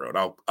coming down the road.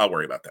 I'll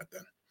worry about that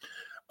then.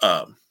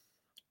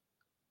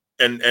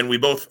 And we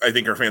both, I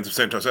think, are fans of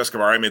Santos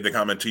Escobar. I made the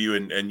comment to you,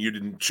 and you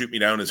didn't shoot me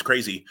down as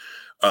crazy.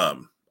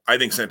 I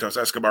think Santos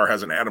Escobar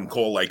has an Adam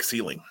Cole-like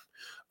ceiling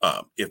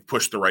if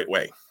pushed the right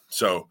way.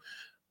 So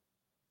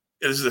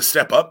this is a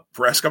step up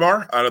for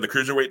Escobar out of the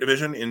cruiserweight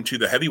division into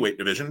the heavyweight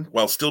division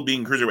while still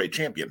being cruiserweight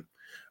champion.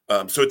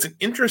 So it's an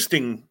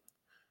interesting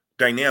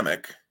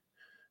dynamic.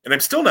 And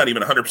I'm still not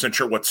even 100%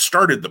 sure what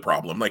started the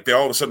problem. Like, they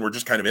all of a sudden were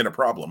just kind of in a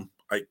problem.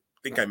 I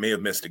think I may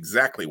have missed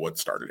exactly what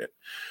started it.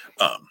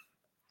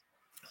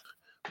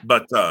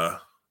 But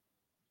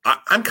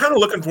I'm kind of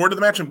looking forward to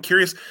the match. I'm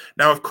curious.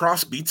 Now, if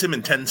Kross beats him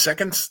in 10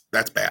 seconds,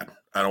 that's bad.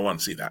 I don't want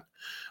to see that.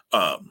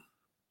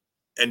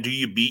 And do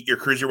you beat your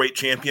cruiserweight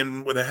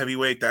champion with a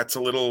heavyweight? That's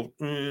a little...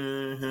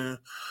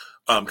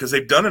 because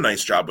they've done a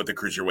nice job with the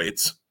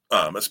cruiserweights,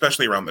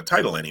 especially around the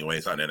title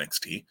anyways on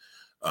NXT.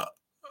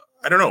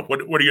 I don't know.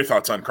 What are your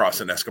thoughts on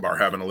Kross and Escobar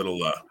having a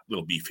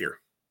little beef here?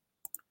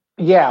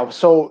 Yeah,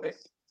 so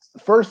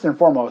first and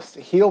foremost,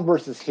 heel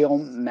versus heel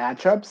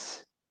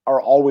matchups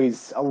are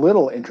always a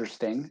little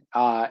interesting.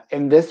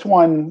 And this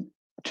one,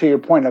 to your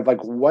point of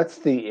like, what's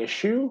the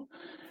issue?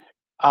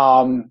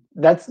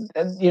 That's,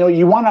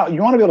 you want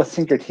to be able to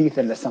sink your teeth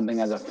into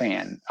something as a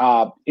fan.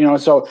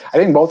 So I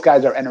think both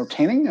guys are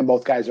entertaining and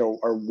both guys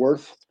are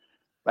worth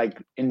like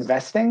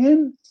investing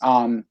in.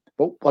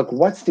 But like,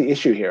 what's the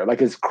issue here?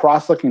 Like, is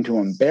Kross looking to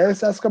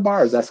embarrass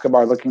Escobar? Is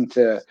Escobar looking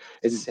to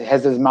has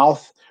his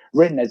mouth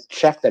written a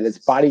check that his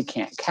body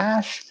can't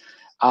cash?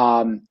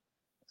 So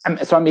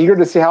I'm eager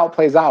to see how it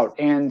plays out.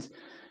 And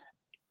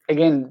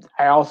again,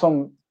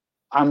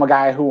 I'm a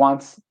guy who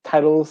wants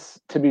titles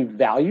to be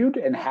valued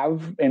and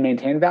have and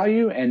maintain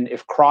value. And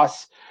if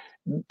Kross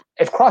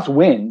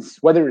wins,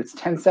 whether it's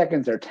 10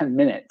 seconds or 10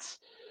 minutes,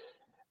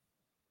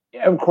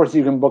 of course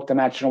you can book the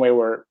match in a way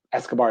where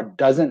Escobar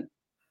doesn't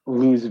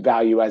lose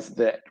value as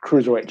the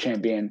cruiserweight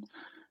champion.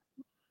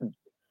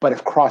 But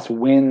if Kross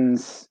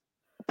wins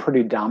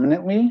pretty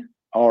dominantly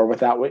or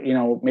without,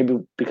 maybe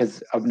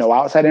because of no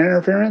outside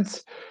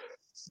interference,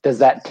 does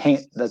that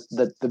taint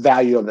the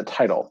value of the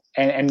title?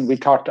 And we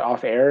talked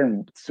off air,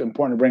 and it's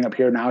important to bring up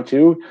here now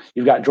too.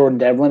 You've got Jordan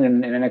Devlin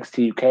in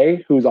NXT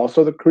UK, who's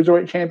also the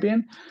cruiserweight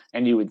champion,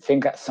 and you would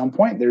think at some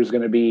point there's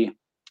going to be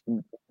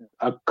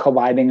a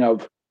colliding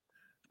of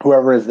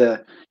whoever is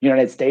the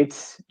United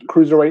States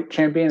cruiserweight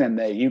champion and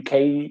the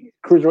UK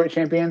cruiserweight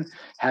champion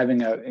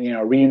having a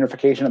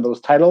reunification of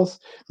those titles.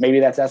 Maybe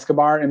that's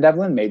Escobar and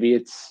Devlin. Maybe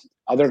it's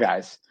other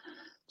guys.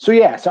 So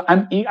yeah, so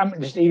I'm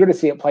just eager to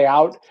see it play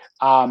out.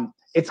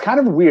 It's kind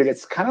of weird.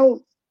 It's kind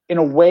of, in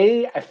a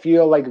way, I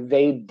feel like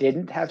they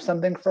didn't have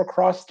something for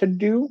Kross to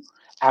do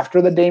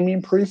after the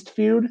Damian Priest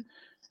feud.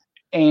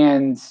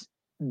 And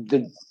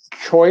the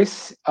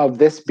choice of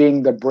this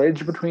being the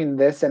bridge between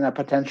this and a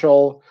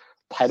potential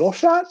title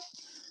shot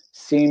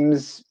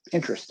seems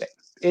interesting.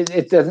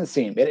 It doesn't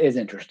seem. It is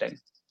interesting.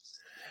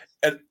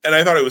 And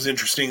I thought it was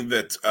interesting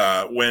that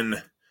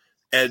when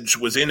Edge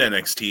was in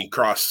NXT,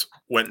 Kross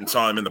went and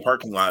saw him in the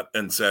parking lot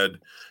and said,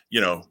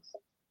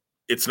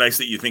 it's nice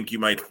that you think you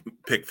might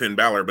pick Finn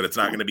Balor, but it's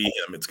not going to be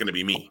him. It's going to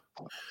be me,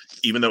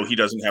 even though he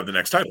doesn't have the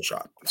next title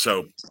shot.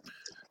 So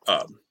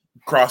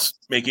Kross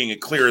making it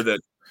clear that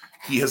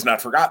he has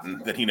not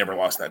forgotten that he never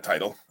lost that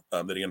title,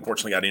 that he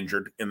unfortunately got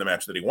injured in the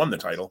match that he won the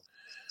title.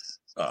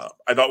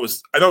 I thought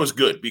was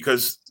good,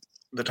 because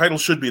the title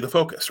should be the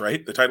focus,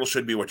 right? The title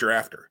should be what you're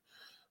after.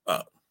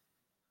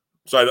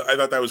 So I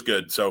thought that was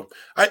good. So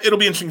it'll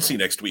be interesting to see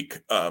next week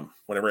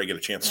whenever I get a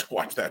chance to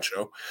watch that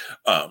show.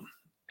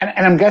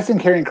 And I'm guessing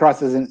Karrion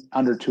Kross isn't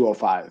under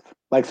 205.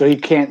 Like, so he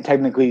can't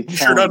technically challenge.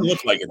 Sure doesn't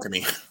look like it to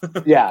me.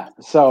 Yeah.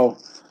 So,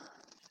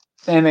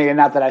 and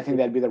not that I think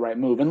that'd be the right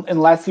move,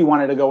 unless he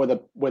wanted to go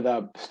with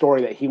a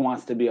story that he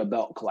wants to be a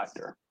belt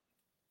collector.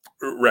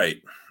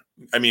 Right.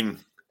 I mean,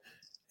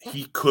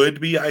 he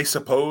could be, I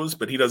suppose,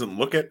 but he doesn't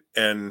look it,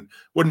 and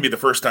wouldn't be the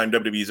first time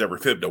WWE's ever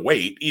fibbed a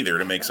weight either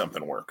to make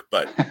something work.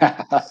 But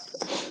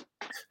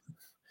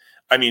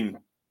I mean,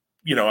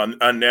 on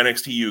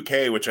NXT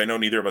UK, which I know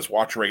neither of us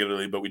watch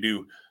regularly, but we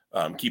do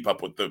keep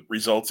up with the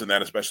results in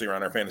that, especially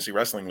around our fantasy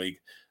wrestling league.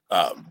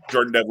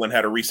 Jordan Devlin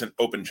had a recent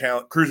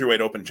cruiserweight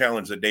open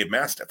challenge that Dave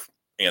Mastiff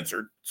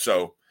answered.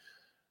 So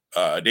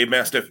Dave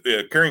Mastiff,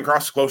 Karrion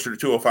Kross is closer to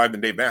 205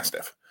 than Dave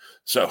Mastiff.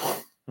 So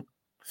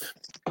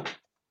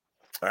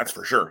that's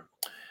for sure.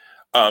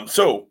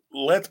 So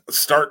let's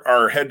start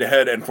our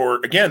head-to-head. And for,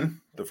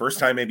 again, the first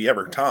time maybe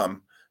ever,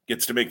 Tom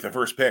gets to make the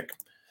first pick.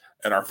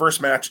 And our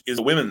first match is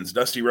the Women's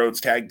Dusty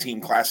Rhodes Tag Team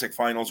Classic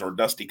Finals, or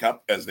Dusty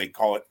Cup, as they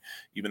call it,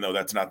 even though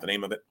that's not the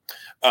name of it.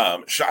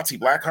 Shotzi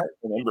Blackheart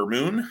and Ember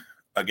Moon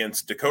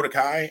against Dakota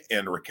Kai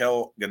and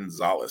Raquel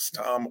Gonzalez.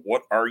 Tom,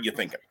 what are you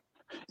thinking?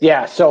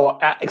 Yeah, so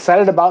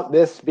excited about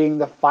this being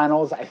the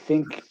finals. I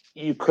think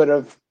you could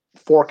have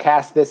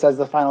forecast this as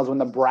the finals when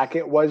the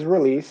bracket was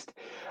released.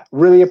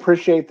 Really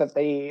appreciate that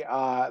they,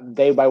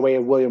 by way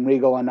of William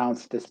Regal,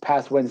 announced this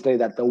past Wednesday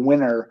that the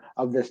winner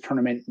of this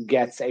tournament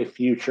gets a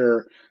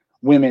future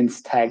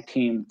women's tag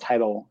team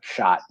title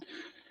shot.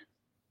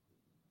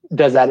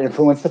 Does that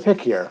influence the pick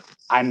here?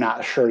 I'm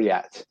not sure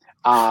yet.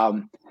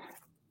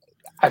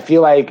 I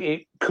feel like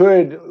it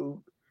could,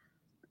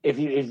 if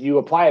you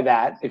apply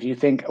that, if you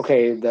think,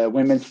 okay, the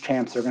women's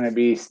champs are going to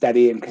be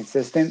steady and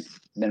consistent,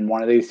 then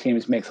one of these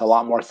teams makes a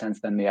lot more sense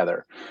than the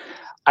other.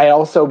 I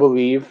also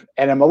believe,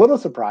 and I'm a little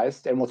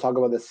surprised, and we'll talk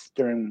about this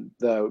during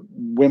the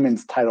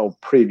women's title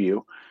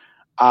preview,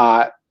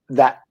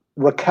 that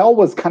Raquel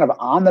was kind of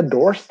on the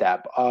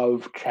doorstep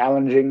of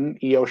challenging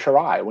Io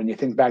Shirai. When you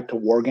think back to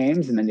War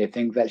Games, and then you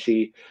think that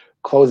she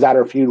closed out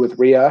her feud with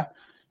Rhea,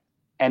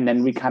 and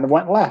then we kind of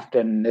went left,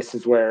 and this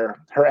is where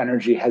her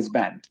energy has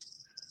been.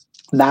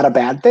 Not a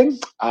bad thing,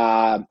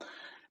 but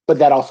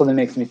that also then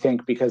makes me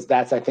think, because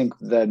that's, I think,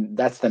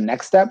 that's the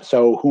next step.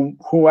 So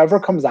whoever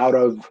comes out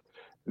of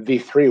the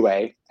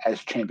three-way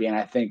as champion,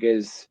 I think,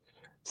 is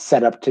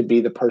set up to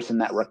be the person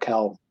that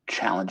Raquel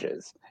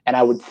challenges. And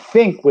I would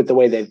think, with the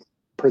way they've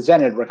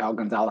presented Raquel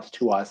Gonzalez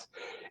to us,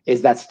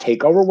 is that's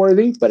takeover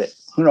worthy, but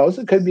who knows?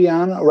 It could be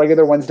on a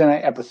regular Wednesday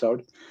night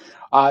episode.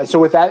 So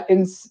with that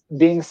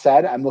being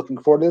said, I'm looking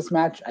forward to this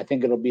match. I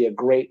think it'll be a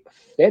great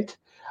fit.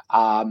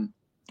 I'm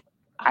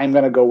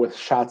going to go with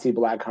Shotzi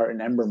Blackheart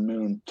and Ember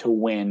Moon to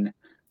win,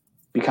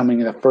 becoming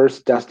the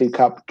first Dusty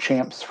Cup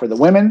champs for the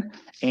women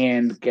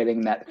and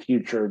getting that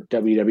future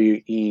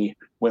WWE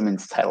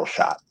women's title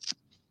shot.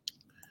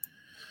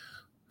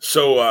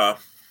 So I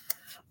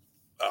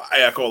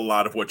echo a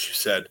lot of what you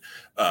said.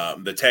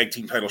 The tag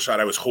team title shot,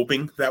 I was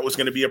hoping that was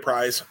going to be a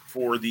prize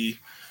for the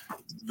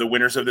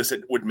winners of this.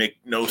 It would make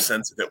no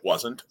sense if it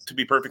wasn't, to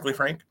be perfectly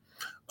frank.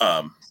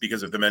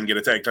 Because if the men get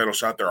a tag title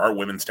shot, there are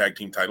women's tag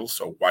team titles,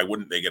 so why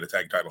wouldn't they get a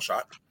tag title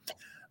shot?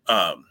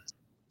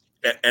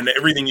 And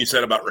everything you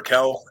said about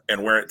Raquel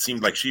and where it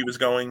seemed like she was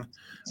going,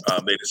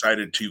 they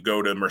decided to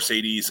go to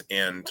Mercedes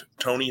and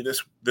Tony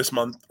this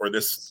month, or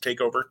this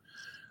takeover.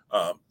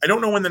 I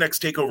don't know when the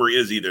next takeover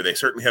is either. They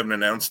certainly haven't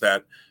announced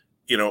that.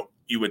 You know,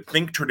 you would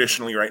think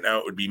traditionally right now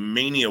it would be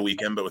Mania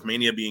weekend, but with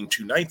Mania being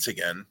 2 nights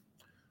again,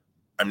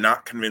 I'm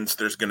not convinced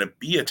there's going to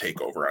be a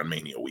takeover on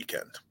Mania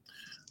weekend.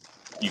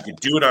 You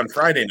could do it on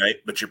Friday night,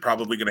 but you're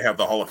probably going to have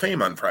the Hall of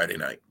Fame on Friday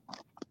night.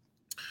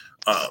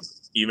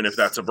 Even if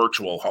that's a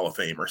virtual Hall of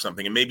Fame or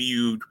something. And maybe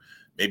you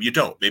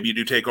don't. Maybe you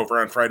do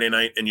takeover on Friday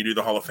night and you do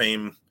the Hall of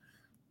Fame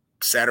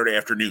Saturday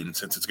afternoon,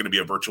 since it's going to be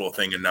a virtual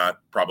thing and not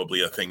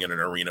probably a thing in an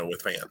arena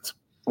with fans.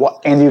 Well,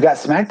 and you got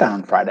SmackDown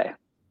on Friday.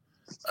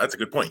 That's a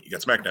good point. You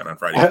got SmackDown on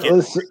Friday. You can't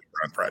do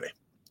on Friday.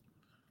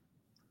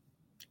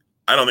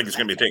 I don't think it's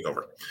going to be a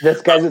takeover.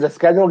 The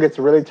schedule gets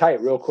really tight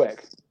real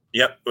quick.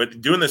 Yep.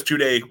 But doing this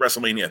 2-day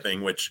WrestleMania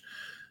thing, which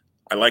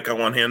I like on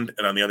one hand,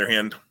 and on the other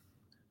hand,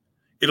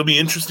 it'll be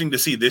interesting to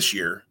see this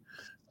year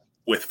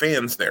with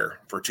fans there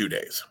for 2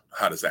 days.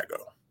 How does that go?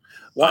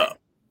 Well,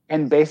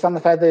 and based on the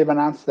fact that they've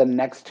announced the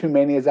next 2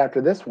 Manias after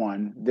this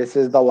one, this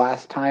is the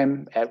last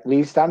time, at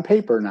least on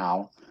paper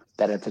now,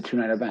 that it's a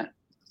 2-night event.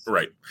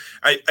 Right.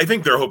 I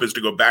think their hope is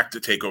to go back to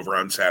TakeOver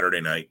on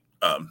Saturday night,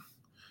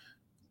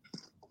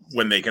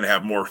 when they can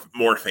have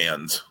more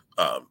fans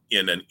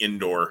in an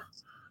indoor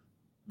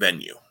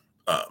venue.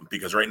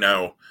 Because right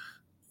now,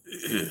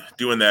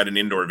 doing that in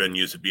indoor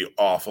venues would be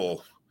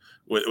awful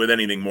with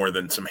anything more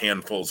than some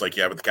handfuls like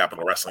you have at the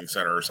Capitol Wrestling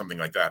Center or something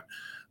like that.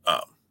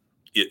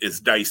 It is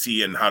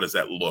dicey, and how does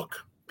that look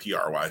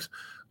PR-wise?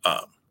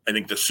 I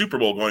think the Super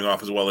Bowl going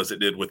off as well as it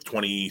did with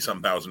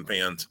 20-some thousand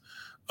fans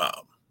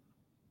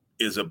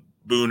is a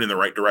boon in the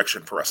right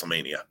direction for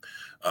WrestleMania.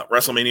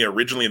 WrestleMania,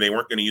 originally, they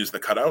weren't going to use the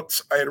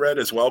cutouts, I had read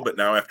as well, but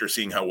now after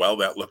seeing how well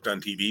that looked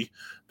on TV,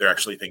 they're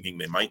actually thinking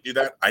they might do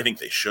that. I think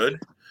they should.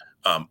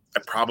 I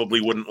probably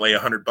wouldn't lay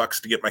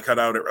 $100 to get my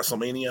cutout at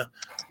WrestleMania,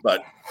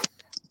 but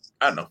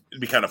I don't know. It'd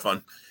be kind of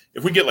fun.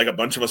 If we get like a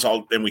bunch of us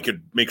all and we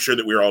could make sure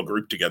that we were all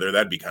grouped together,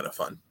 that'd be kind of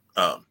fun.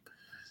 But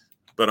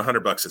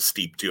 $100 is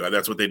steep too.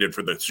 That's what they did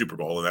for the Super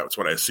Bowl, and that's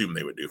what I assume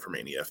they would do for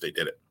Mania if they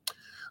did it.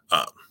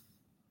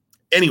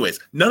 Anyways,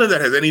 none of that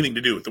has anything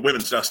to do with the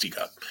Women's Dusty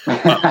Cup.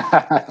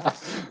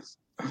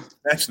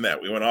 Imagine that.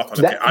 We went off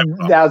on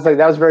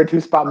that was very Two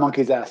Spot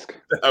Monkeys-esque.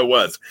 I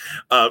was.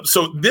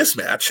 So this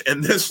match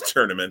and this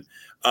tournament,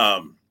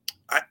 I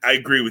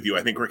agree with you.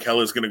 I think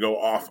Raquel is going to go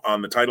off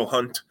on the title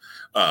hunt.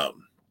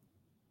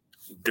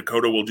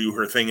 Dakota will do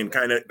her thing, and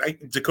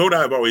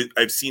Dakota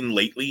I've seen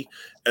lately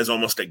as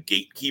almost a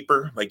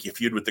gatekeeper. Like you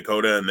feud with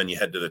Dakota and then you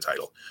head to the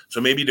title.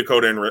 So maybe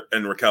Dakota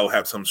and Raquel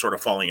have some sort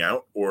of falling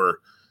out, or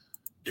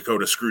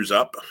Dakota screws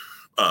up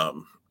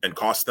and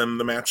costs them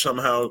the match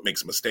somehow,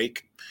 makes a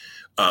mistake.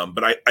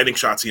 But I think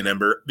Shotzi and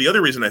Ember. The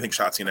other reason I think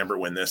Shotzi and Ember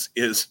win this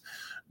is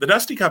the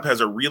Dusty Cup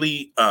has a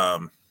really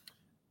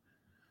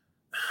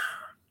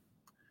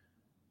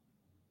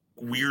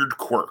weird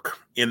quirk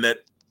in that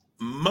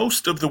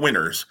most of the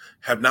winners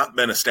have not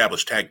been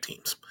established tag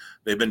teams.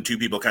 They've been two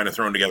people kind of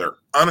thrown together.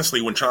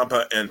 Honestly, when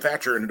Ciampa and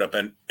Thatcher ended up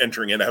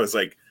entering in, I was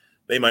like,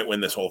 they might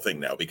win this whole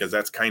thing now, because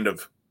that's kind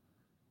of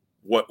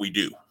what we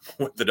do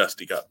with the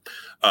Dusty Cup.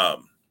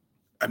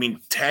 I mean,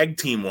 tag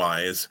team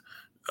wise,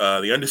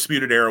 the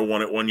Undisputed Era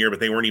won it one year, but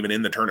they weren't even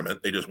in the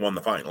tournament. They just won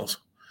the finals.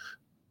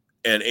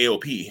 And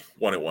AOP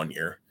won it one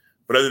year.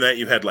 But other than that,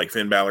 you've had like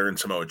Finn Balor and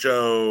Samoa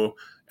Joe,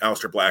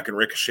 Aleister Black and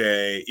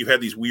Ricochet. You've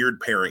had these weird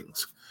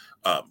pairings.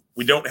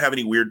 We don't have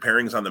any weird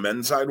pairings on the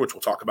men's side, which we'll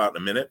talk about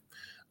in a minute.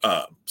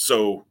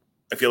 So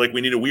I feel like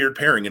we need a weird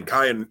pairing, and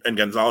Kai and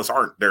Gonzalez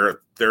aren't.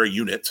 They're a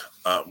unit.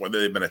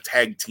 Whether they've been a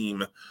tag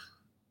team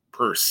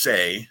per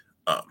se,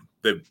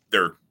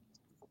 they're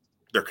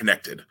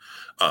connected.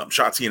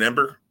 Shotzi and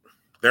Ember,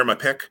 they're my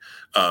pick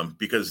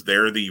because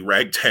they're the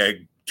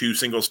ragtag two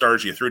single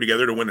stars you threw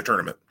together to win a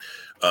tournament,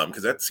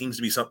 because that seems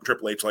to be something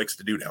Triple H likes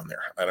to do down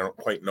there. I don't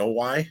quite know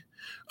why,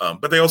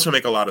 but they also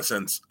make a lot of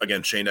sense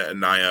against Shayna and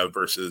Nia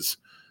versus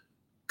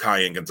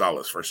Kai and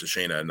Gonzalez versus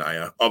Shayna and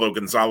Nia. Although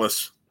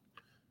Gonzalez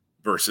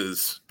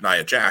versus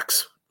Nia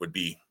Jax would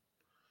be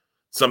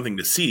something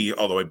to see,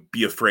 although I'd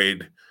be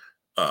afraid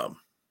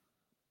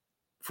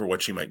for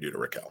what she might do to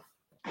Raquel.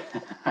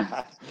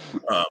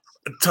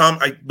 Tom,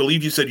 I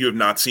believe you said you have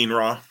not seen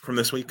Raw from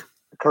this week.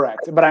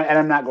 Correct, but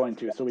I'm not going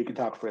to, so we can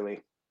talk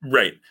freely.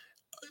 Right.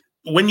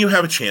 When you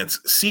have a chance,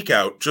 seek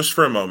out, just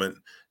for a moment,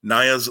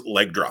 Nia's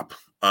leg drop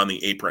on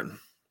the apron.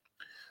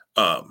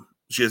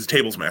 She has a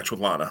tables match with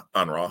Lana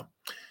on Raw,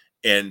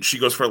 and she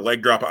goes for a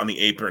leg drop on the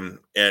apron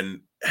and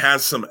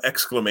has some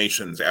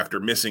exclamations after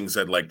missing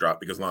said leg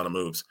drop, because Lana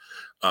moves,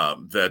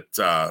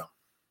 that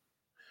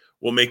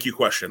will make you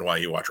question why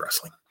you watch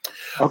wrestling.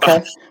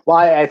 Okay.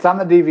 Well, it's on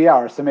the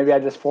DVR, so maybe I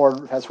just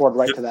fast forward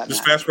right to that.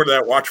 Just fast forward to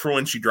that. Watch for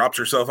when she drops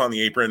herself on the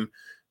apron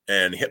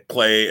and hit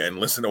play and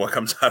listen to what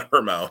comes out of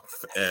her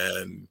mouth,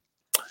 and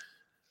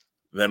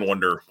then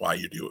wonder why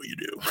you do what you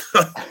do.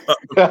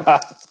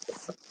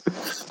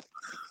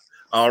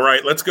 All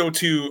right, let's go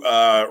to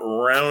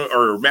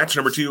match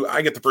number 2.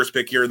 I get the first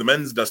pick here. The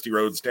men's Dusty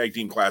Rhodes Tag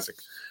Team Classic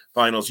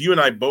Finals. You and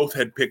I both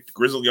had picked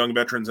Grizzled Young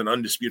Veterans and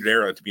Undisputed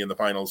Era to be in the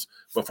finals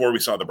before we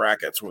saw the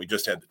brackets, when we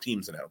just had the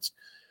teams announced.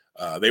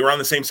 They were on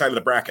the same side of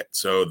the bracket,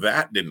 so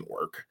that didn't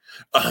work.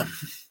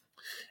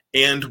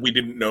 And we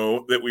didn't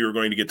know that we were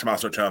going to get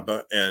Tommaso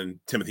Ciampa and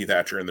Timothy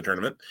Thatcher in the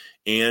tournament,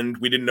 and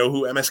we didn't know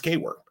who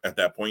MSK were at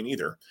that point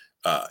either.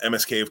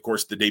 MSK, of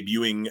course, the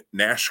debuting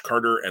Nash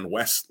Carter and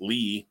Wes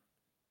Lee.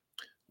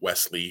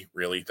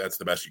 Really, that's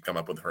the best you come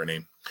up with for a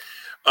name.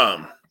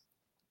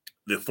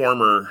 The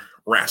former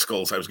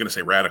Rascals, I was going to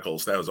say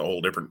Radicals, that was a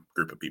whole different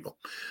group of people.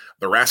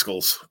 The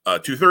Rascals,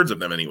 2/3 of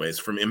them anyways,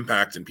 from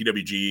Impact and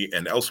PWG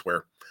and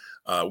elsewhere.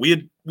 We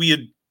had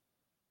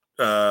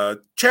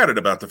chatted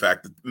about the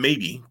fact that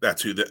maybe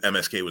that's who the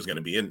MSK was going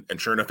to be,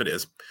 and sure enough it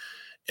is.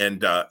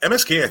 And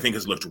MSK, I think,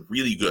 has looked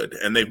really good,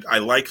 and I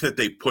like that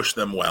they pushed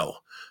them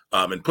well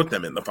and put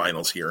them in the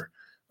finals here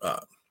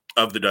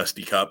of the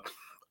Dusty Cup.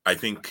 I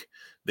think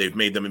they've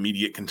made them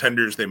immediate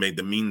contenders. They made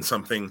them mean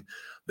something.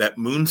 That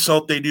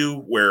moonsault they do,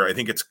 where I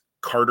think it's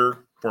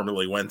Carter,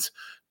 formerly Wentz,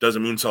 does a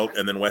moonsault,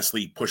 and then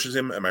Wesley pushes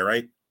him. Am I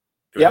right?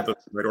 Do I have the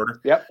right order?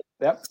 Yep.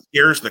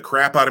 Scares the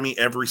crap out of me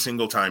every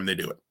single time they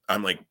do it.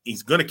 I'm like,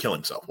 he's going to kill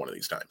himself one of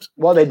these times.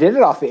 Well, they did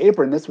it off the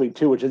apron this week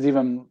too, which is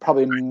even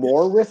probably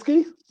more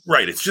risky.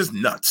 Right. It's just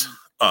nuts.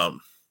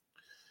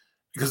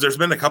 Because there's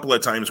been a couple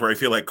of times where I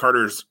feel like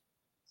Carter's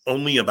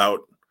only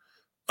about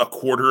a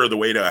quarter of the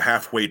way to a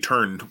halfway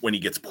turned when he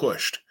gets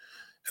pushed.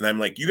 And I'm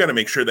like, you got to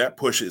make sure that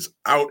push is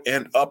out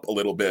and up a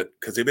little bit,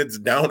 because if it's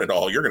down at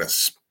all, you're going to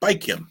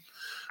spike him.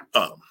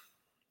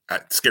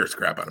 It scares the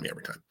crap out of me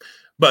every time.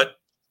 But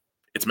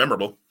it's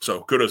memorable,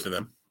 so kudos to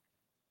them.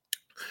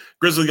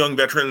 Grizzly Young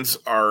Veterans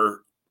are,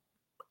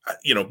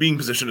 being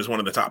positioned as one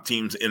of the top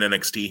teams in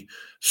NXT,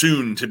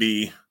 soon to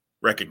be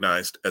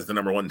recognized as the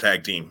number 1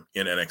 tag team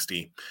in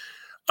NXT.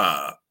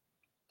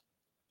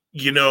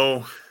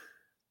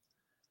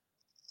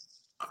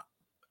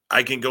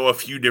 I can go a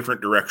few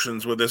different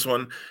directions with this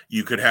one.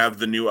 You could have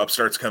the new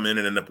upstarts come in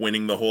and end up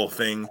winning the whole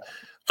thing.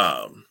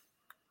 The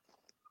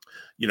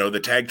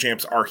tag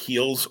champs are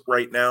heels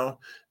right now,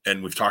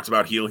 and we've talked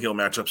about heel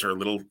matchups are a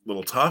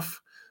little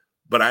tough,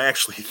 but I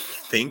actually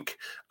think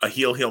a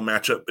heel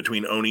matchup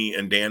between Oni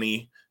and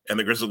Danny and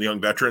the Grizzled Young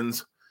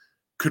Veterans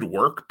could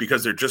work,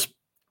 because they're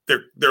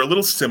a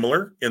little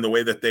similar in the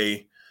way that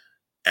they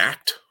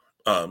act,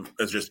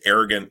 as just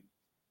arrogant,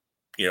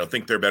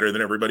 think they're better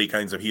than everybody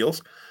kinds of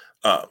heels.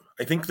 I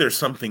think there's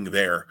something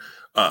there.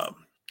 I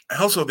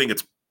also think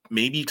it's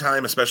maybe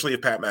time, especially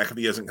if Pat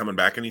McAfee isn't coming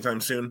back anytime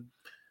soon.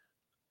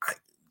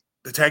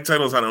 The tag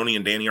titles on Oni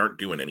and Danny aren't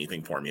doing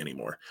anything for me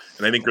anymore.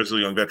 And I think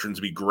Grizzled Young Veterans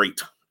would be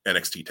great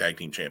NXT Tag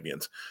Team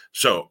Champions.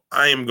 So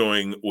I am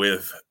going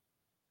with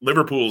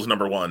Liverpool's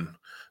number one,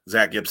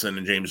 Zach Gibson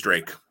and James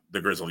Drake,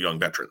 the Grizzled Young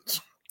Veterans.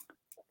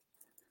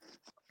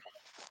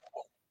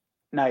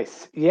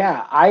 Nice.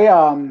 Yeah,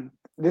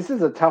 this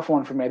is a tough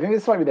one for me. I think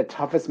this might be the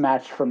toughest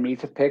match for me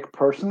to pick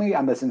personally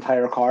on this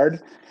entire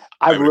card.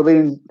 I've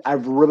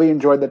really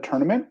enjoyed the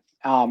tournament.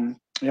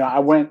 I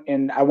went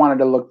and I wanted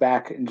to look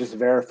back and just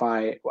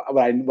verify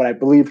what I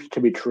believed to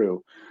be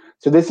true.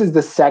 So this is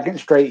the second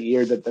straight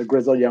year that the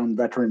Grizzled Young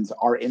Veterans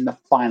are in the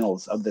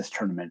finals of this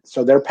tournament.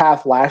 So their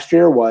path last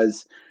year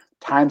was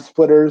Time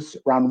Splitters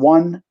round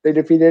 1. They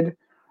defeated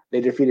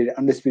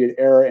Undisputed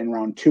Era in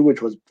round 2,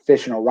 which was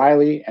Fish and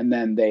O'Reilly, and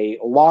then they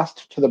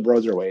lost to the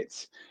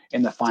Broserweights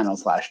in the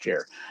finals last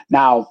year.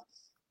 Now,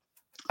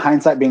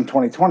 hindsight being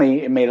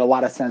 2020, it made a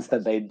lot of sense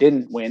that they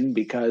didn't win,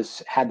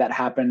 because had that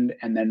happened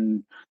and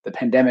then the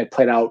pandemic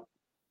played out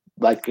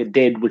like it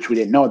did, which we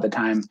didn't know at the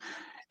time,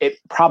 it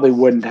probably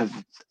wouldn't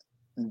have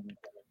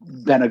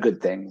been a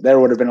good thing. There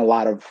would have been a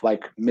lot of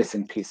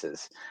missing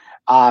pieces.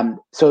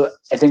 So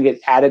I think it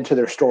added to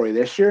their story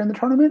this year in the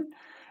tournament,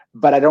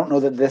 but I don't know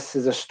that this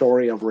is a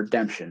story of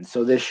redemption.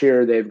 So this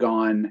year they've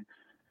gone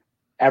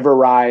Ever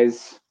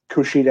Rise,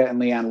 Kushida and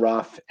Leon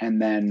Ruff,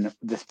 and then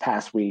this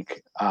past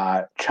week,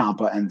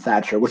 Ciampa and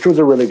Thatcher, which was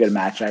a really good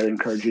match. I would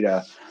encourage you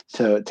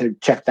to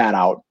check that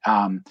out.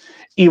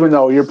 Even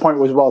though your point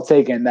was well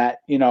taken, that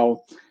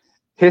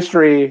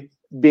history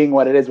being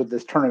what it is with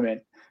this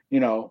tournament,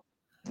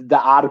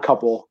 the odd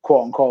couple,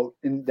 quote unquote,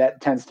 and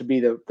that tends to be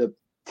the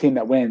team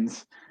that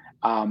wins.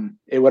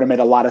 It would have made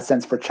a lot of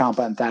sense for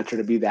Ciampa and Thatcher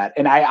to be that.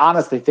 And I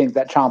honestly think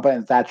that Ciampa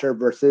and Thatcher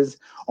versus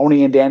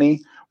Oni and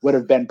Danny would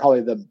have been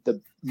probably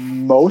the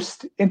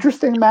most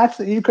interesting match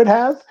that you could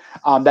have.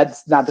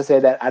 That's not to say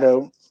that I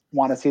don't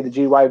want to see the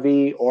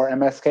GYV or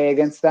MSK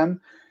against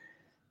them.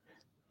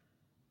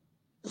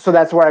 So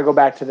that's where I go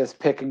back to this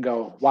pick and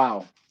go,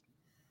 wow,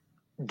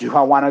 do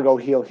I want to go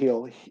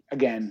heel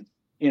again?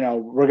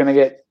 We're going to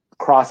get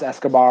Cross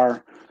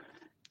Escobar.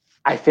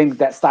 I think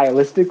that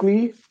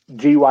stylistically,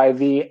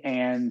 GYV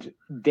and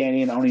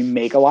Danny and Oni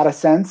make a lot of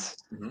sense.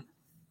 Mm-hmm.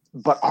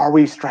 But are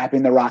we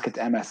strapping the Rocket to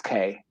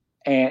MSK?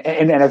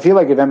 And I feel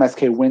like if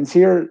MSK wins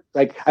here,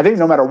 I think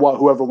no matter what,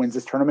 whoever wins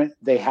this tournament,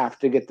 they have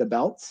to get the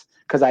belts.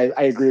 Because I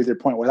agree with your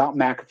point. Without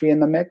McAfee in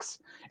the mix,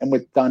 and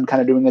with Dunn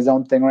kind of doing his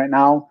own thing right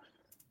now,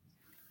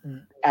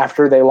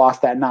 after they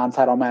lost that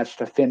non-title match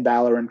to Finn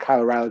Balor and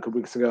Kyle O'Reilly a couple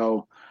weeks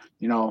ago,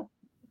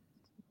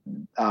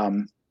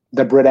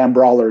 the Brit Am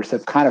Brawlers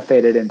have kind of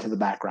faded into the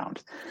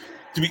background.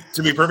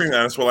 To be perfectly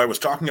honest, while I was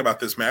talking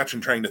about this match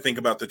and trying to think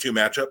about the two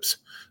matchups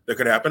that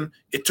could happen,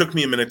 it took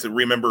me a minute to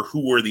remember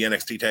who were the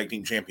NXT Tag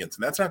Team Champions,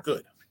 and that's not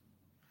good.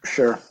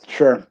 Sure.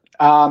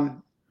 I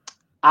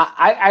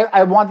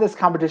want this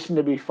competition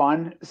to be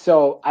fun,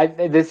 so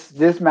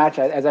this match,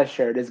 as I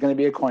shared, is going to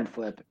be a coin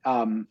flip,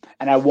 and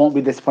I won't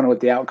be disappointed with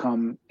the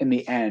outcome in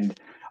the end,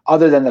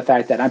 other than the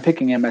fact that I'm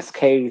picking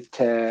MSK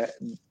to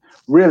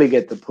really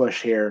get the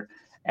push here.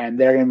 And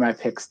they're going to be my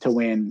picks to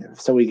win.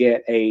 So we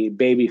get a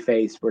baby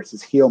face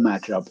versus heel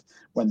matchup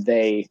when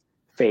they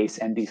face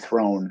and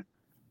dethrone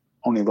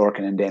Oney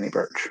Lorcan and Danny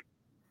Burch.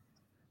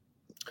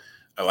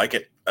 I like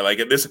it.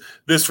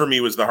 This for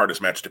me was the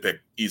hardest match to pick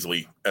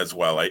easily as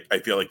well. I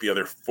feel like the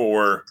other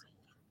four,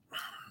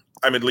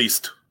 I'm at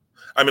least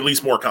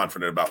more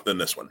confident about than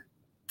this one.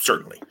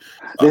 Certainly.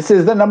 This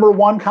is the number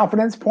one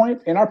confidence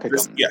point in our pick.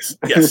 Yes.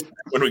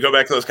 When we go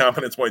back to those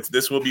confidence points,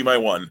 this will be my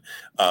one,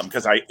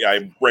 because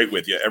I'm right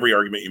with you. Every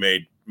argument you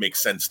made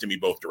makes sense to me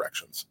both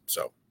directions.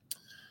 So,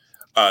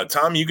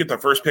 Tom, you get the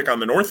first pick on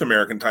the North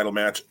American title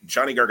match.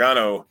 Johnny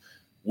Gargano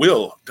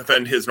will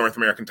defend his North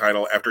American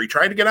title after he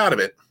tried to get out of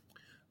it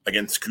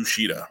against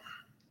Kushida.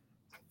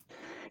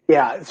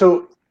 Yeah,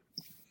 so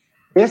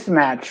this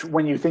match,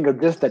 when you think of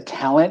just the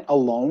talent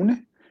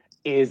alone,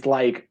 is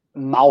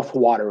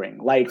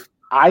mouth-watering.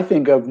 I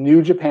think of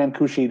New Japan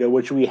Kushida,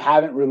 which we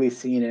haven't really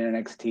seen in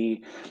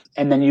NXT,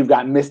 and then you've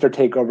got Mr.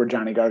 Takeover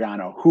Johnny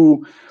Gargano,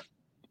 who,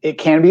 it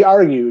can be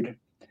argued,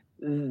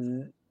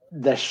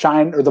 the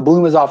shine or the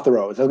bloom is off the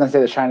rose. I was going to say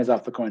the shine is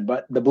off the coin,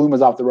 but the bloom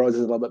is off the rose is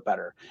a little bit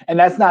better. And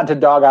that's not to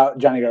dog out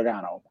Johnny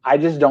Gargano. I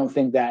just don't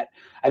think that.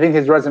 I think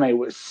his resume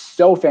was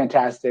so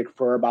fantastic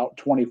for about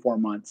 24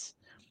 months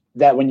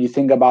that when you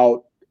think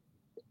about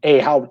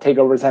how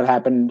takeovers have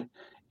happened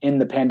in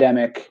the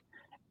pandemic,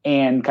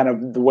 and kind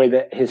of the way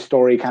that his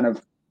story kind of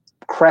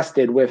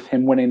crested with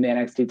him winning the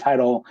NXT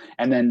title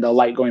and then the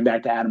light going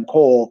back to Adam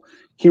Cole,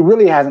 he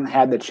really hasn't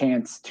had the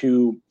chance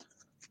to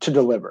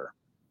deliver.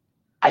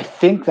 I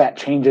think that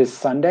changes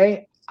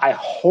Sunday. I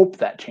hope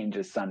that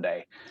changes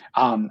Sunday.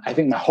 I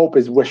think my hope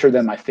is wisher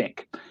than my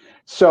think.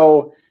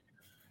 So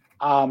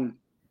I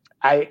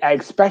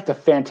expect a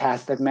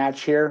fantastic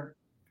match here.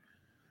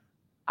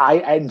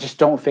 I just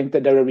don't think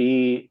that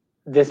WWE,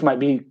 this might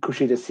be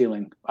Kushida's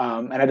ceiling,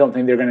 and I don't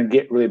think they're going to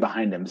get really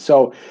behind him.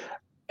 So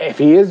if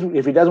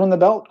he does win the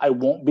belt, I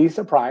won't be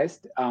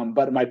surprised.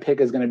 But my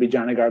pick is going to be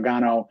Johnny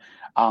Gargano.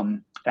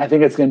 I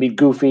think it's going to be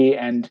goofy,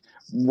 and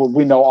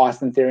we know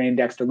Austin Theory and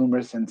Dexter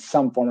Lumis in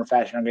some form or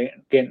fashion are going to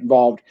get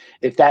involved.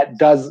 If that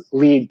does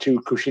lead to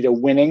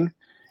Kushida winning,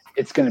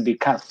 it's going to be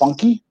kind of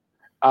funky.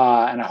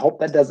 And I hope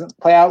that doesn't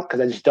play out because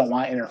I just don't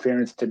want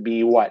interference to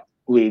be what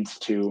leads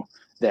to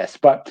this.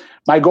 But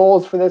my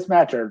goals for this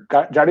match are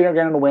Johnny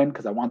Gargano to win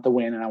because I want the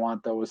win, and I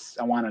want the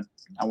win.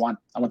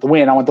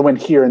 I want the win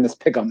here in this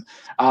pick'em.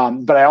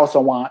 But I also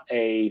want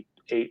an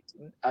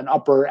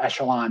upper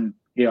echelon,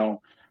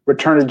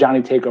 return to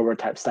Johnny Takeover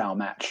type style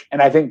match.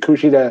 And I think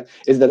Kushida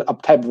is the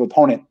type of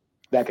opponent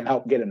that can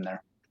help get him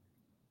there.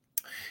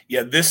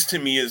 Yeah, this to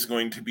me is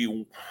going to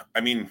be,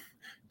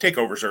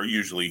 takeovers are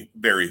usually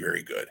very,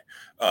 very good.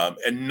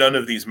 And none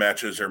of these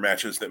matches are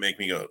matches that make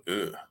me go,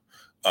 ugh.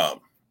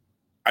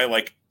 I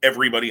like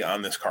everybody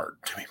on this card,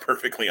 to be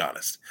perfectly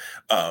honest.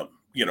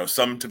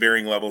 Some to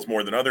varying levels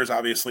more than others,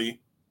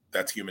 obviously.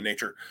 That's human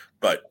nature.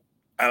 But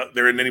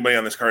there isn't anybody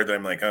on this card that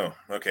I'm like, oh,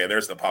 okay,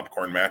 there's the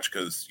popcorn match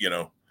because,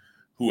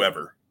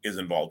 whoever is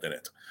involved in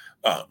it.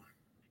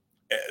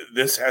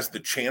 This has the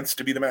chance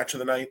to be the match of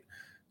the night.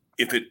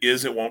 If it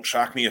is, it won't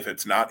shock me. If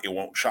it's not, it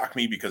won't shock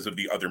me because of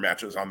the other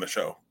matches on the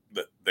show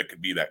that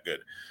could be that good.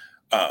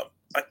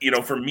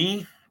 For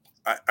me,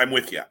 I'm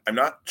with you. I'm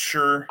not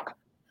sure.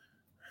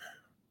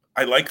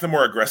 I like the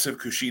more aggressive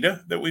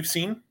Kushida that we've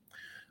seen.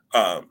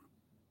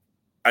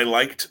 I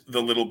liked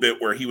the little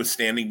bit where he was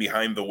standing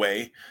behind the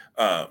way,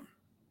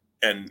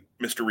 and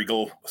Mr.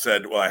 Regal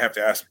said, well, I have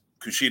to ask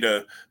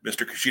Kushida,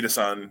 Mr.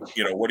 Kushida-san,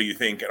 what do you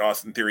think? And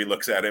Austin Theory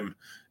looks at him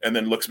and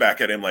then looks back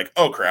at him like,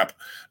 oh, crap.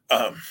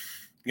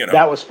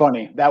 That was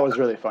funny. That was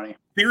really funny.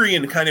 Theory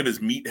in kind of his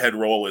meathead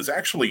role is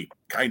actually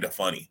kind of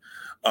funny.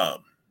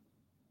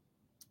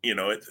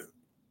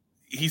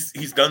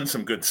 He's done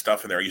some good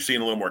stuff in there. You're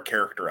seeing a little more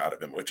character out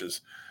of him, which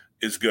is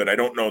good. I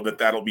don't know that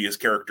that'll be his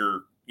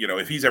character,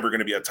 if he's ever going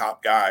to be a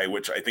top guy,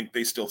 which I think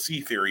they still see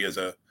Theory as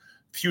a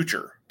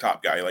future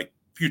top guy, like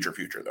future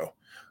though.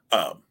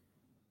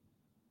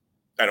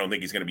 I don't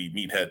think he's going to be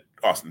meathead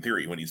Austin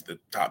Theory when he's the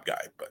top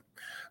guy, but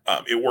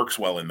it works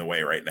well in the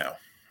way right now.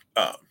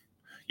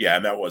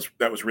 And that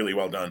was really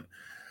well done.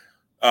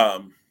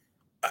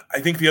 I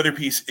think the other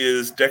piece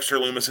is Dexter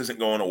Lumis isn't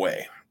going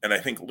away. And I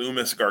think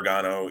Lumis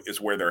Gargano is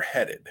where they're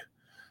headed.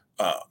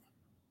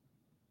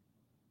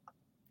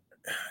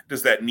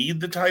 Does that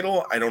need the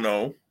title? I don't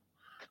know.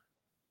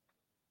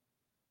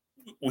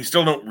 We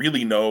still don't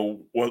really know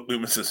what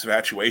Lumis's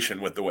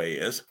infatuation with the way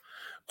is.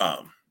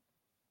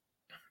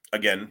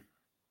 Again,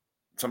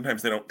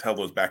 sometimes they don't tell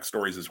those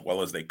backstories as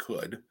well as they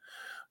could.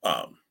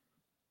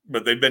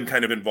 But they've been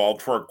kind of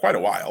involved for quite a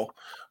while.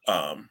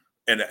 And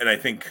I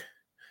think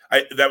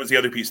that was the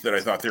other piece that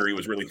I thought Theory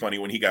was really funny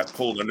when he got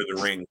pulled under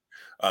the ring.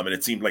 And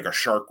it seemed like a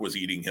shark was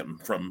eating him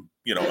from,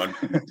 he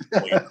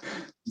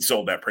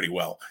sold that pretty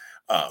well.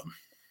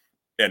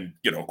 And,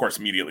 of course,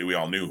 immediately we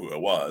all knew who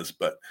it was.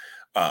 But,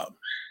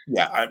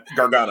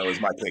 Gargano is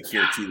my pick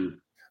here, too.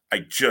 I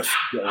just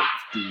don't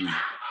see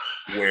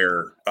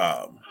where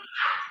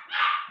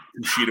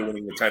Kushida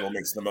winning the title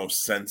makes the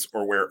most sense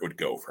or where it would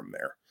go from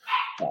there.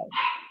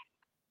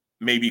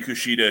 Maybe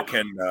Kushida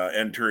can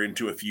enter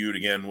into a feud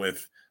again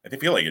with, I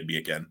feel like it'd be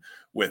again,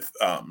 with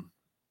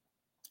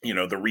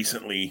the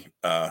recently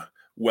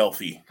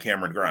wealthy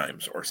Cameron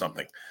Grimes or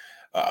something.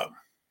 That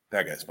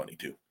guy's funny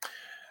too.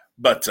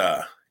 But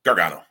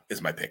Gargano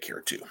is my pick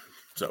here too.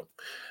 So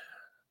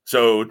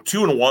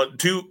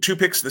 2-1, two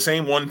picks the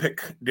same, one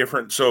pick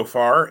different so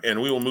far,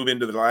 and we will move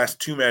into the last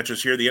two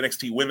matches here. The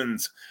NXT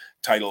Women's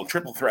Title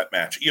Triple Threat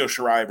match: Io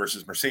Shirai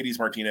versus Mercedes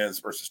Martinez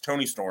versus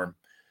Toni Storm.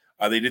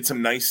 They did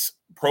some nice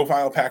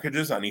profile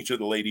packages on each of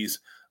the ladies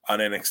on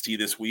NXT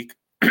this week.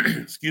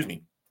 Excuse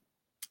me.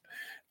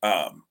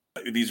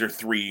 These are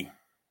three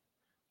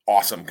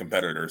awesome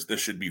competitors. This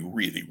should be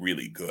really,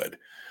 really good.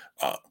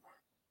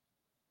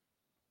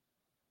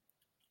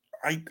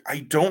 I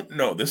don't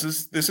know. This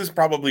is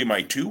probably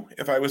my 2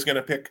 if I was going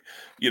to pick,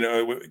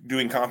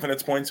 doing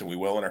confidence points, and we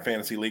will in our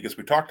fantasy league as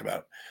we talked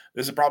about.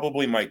 This is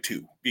probably my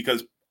 2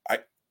 because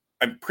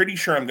I'm pretty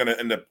sure I'm going to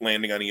end up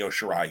landing on Io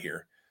Shirai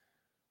here.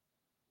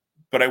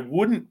 But I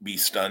wouldn't be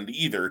stunned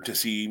either to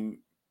see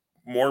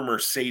more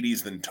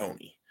Mercedes than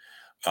Toni.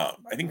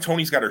 I think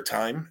Toni's got her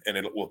time, and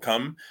it will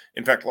come.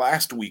 In fact,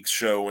 last week's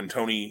show when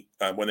Toni,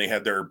 when they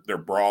had their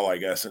brawl, I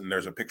guess, and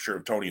there's a picture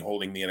of Toni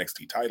holding the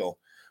NXT title,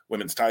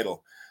 women's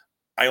title.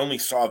 I only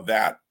saw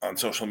that on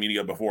social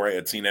media before I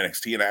had seen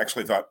NXT, and I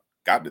actually thought,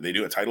 God, did they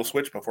do a title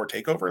switch before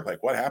TakeOver?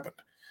 Like, what happened?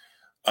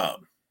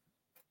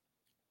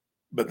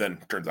 But then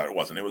turns out it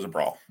wasn't. It was a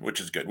brawl,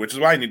 which is good, which is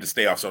why I need to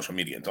stay off social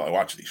media until I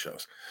watch these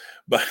shows.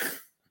 But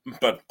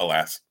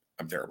alas,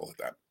 I'm terrible at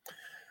that.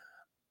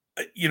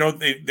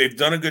 They've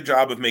done a good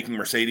job of making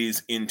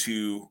Mercedes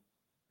into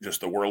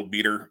just a world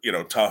beater,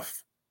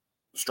 tough,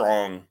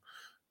 strong,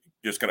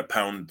 just going to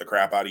pound the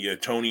crap out of you.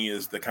 Toni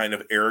is the kind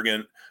of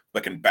arrogant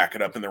that can back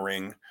it up in the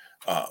ring.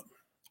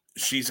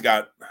 She's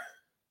got,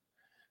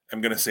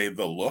 I'm going to say,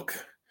 the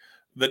look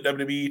that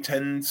WWE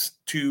tends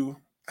to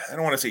I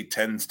don't want to say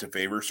tends to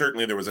favor.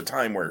 Certainly there was a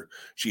time where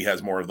she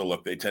has more of the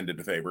look they tended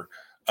to favor.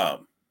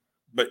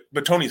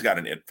 But Tony's got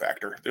an it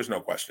factor. There's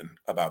no question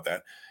about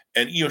that.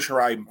 And Io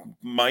Shirai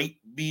might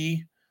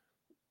be,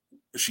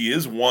 she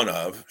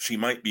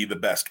might be the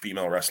best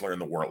female wrestler in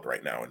the world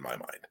right now in my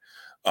mind.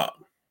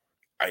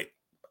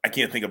 I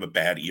can't think of a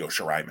bad Io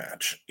Shirai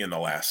match in the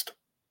last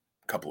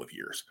couple of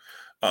years.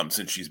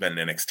 Since she's been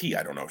in NXT,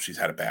 I don't know if she's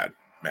had a bad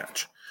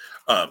match.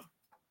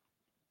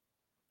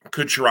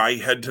 Could Shirai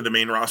head to the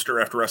main roster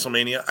after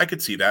WrestleMania? I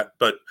could see that,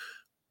 but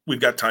we've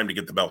got time to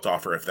get the belt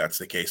off her if that's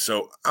the case.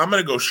 So I'm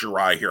going to go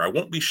Shirai here. I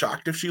won't be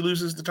shocked if she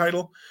loses the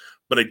title,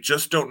 but I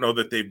just don't know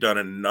that they've done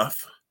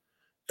enough.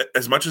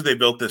 As much as they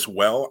built this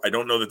well, I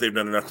don't know that they've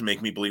done enough to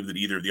make me believe that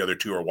either of the other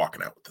two are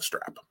walking out with the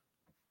strap.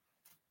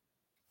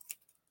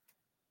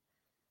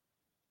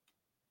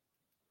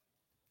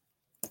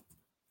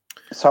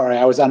 Sorry,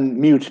 I was on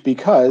mute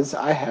because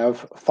I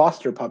have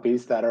foster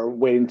puppies that are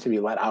waiting to be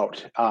let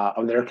out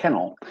of their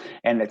kennel,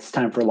 and it's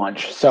time for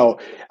lunch. So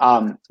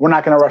we're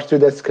not going to rush through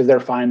this because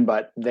they're fine,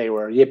 but they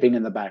were yipping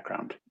in the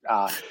background.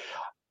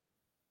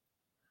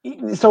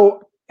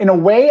 So in a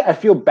way, I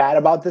feel bad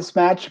about this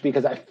match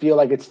because I feel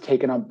like it's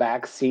taken a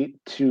back seat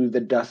to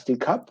the Dusty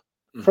Cup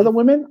for the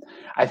women.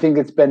 I think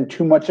it's been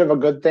too much of a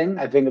good thing.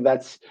 I think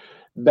that's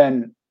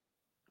been...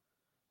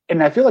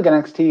 And I feel like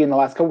NXT in the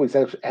last couple weeks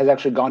has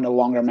actually gone to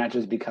longer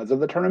matches because of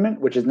the tournament,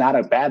 which is not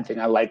a bad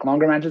thing. I like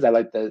longer matches. I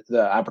like the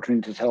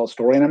opportunity to tell a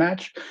story in a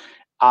match.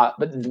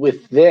 But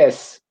with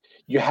this,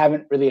 you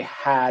haven't really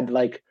had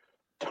like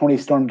Toni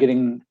Storm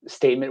getting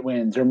statement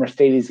wins or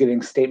Mercedes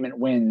getting statement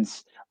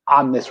wins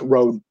on this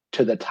road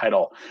to the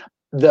title.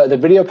 The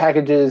video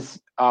packages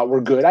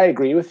were good. I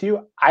agree with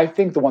you. I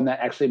think the one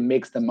that actually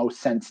makes the most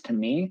sense to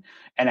me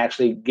and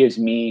actually gives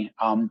me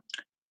kind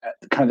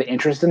of the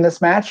interest in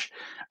this match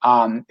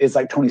is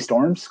like Toni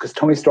Storm's, because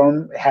Toni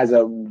Storm has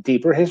a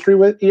deeper history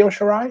with Io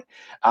Shirai,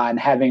 and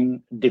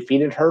having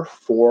defeated her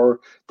for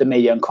the Mae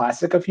Young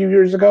Classic a few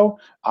years ago,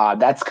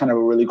 that's kind of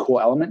a really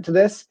cool element to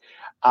this.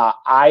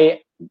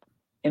 I,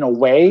 in a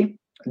way,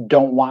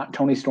 don't want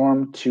Toni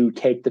Storm to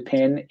take the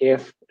pin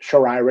if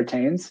Shirai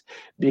retains,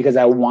 because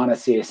I want to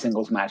see a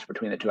singles match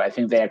between the two. I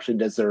think they actually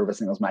deserve a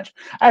singles match.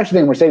 I actually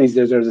think Mercedes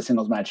deserves a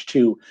singles match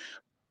too,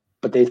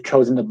 but they've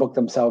chosen to book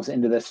themselves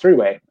into this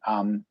three-way.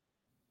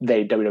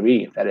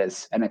 WWE, that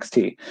is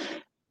NXT,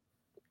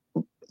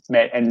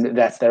 and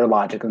that's their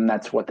logic, and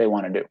that's what they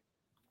want to do.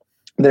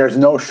 There's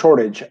no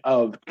shortage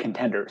of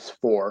contenders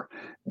for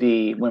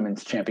the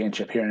women's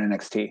championship here in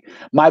NXT.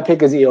 My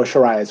pick is Io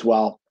Shirai as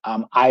well.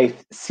 I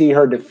see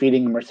her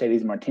defeating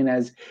Mercedes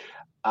Martinez.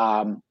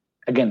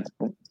 Again,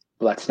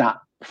 let's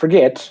not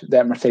forget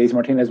that Mercedes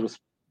Martinez was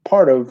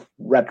part of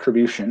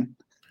Retribution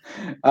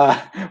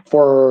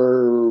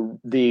for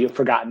the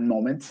forgotten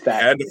moments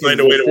that had to find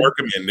a way to work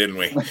them in, didn't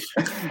we?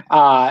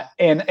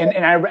 And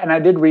I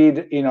did read,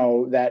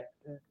 that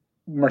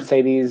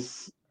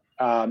Mercedes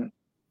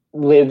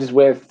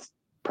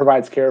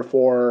provides care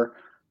for.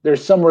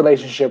 There's some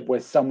relationship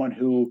with someone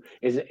who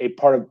is a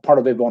part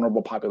of a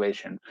vulnerable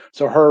population.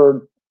 So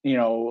her,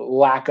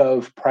 lack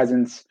of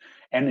presence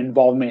and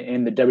involvement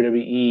in the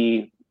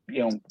WWE,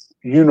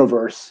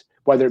 universe,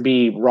 whether it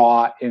be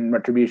Raw in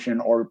Retribution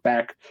or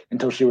back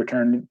until she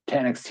returned to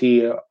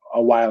NXT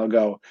a while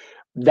ago,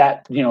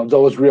 that,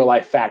 those real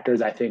life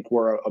factors, I think,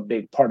 were a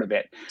big part of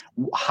it.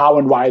 How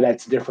and why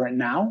that's different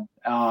now,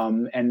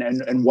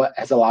 and what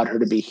has allowed her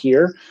to be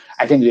here.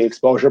 I think the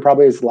exposure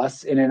probably is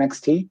less in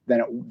NXT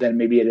than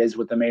maybe it is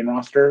with the main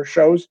roster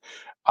shows.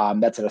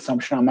 That's an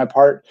assumption on my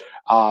part.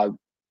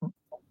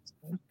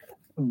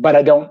 But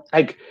I don't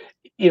like,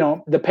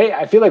 the pay.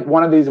 I feel like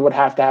one of these would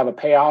have to have a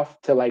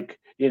payoff to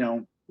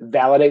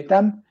validate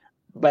them,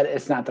 but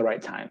it's not the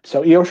right time.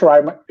 So Io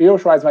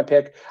Shirai is my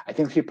pick. I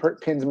think she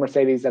pins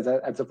Mercedes.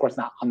 That's of course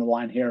not on the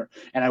line here,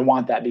 and I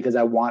want that because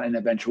I want an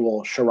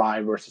eventual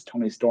Shirai versus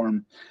Toni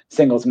Storm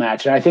singles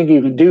match, and I think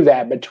you can do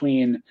that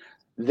between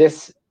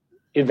this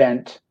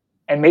event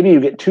and maybe you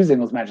get two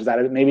singles matches out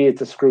of it. Maybe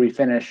it's a screwy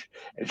finish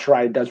and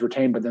Shirai does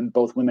retain, but then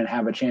both women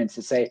have a chance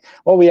to say,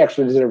 well, we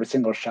actually deserve a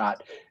single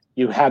shot.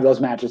 You have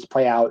those matches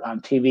play out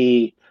on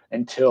TV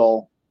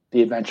until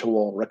the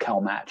eventual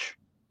Raquel match.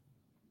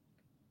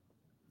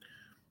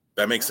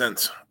 That makes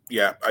sense.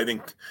 Yeah, I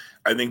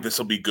think this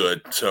will be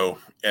good. So,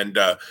 and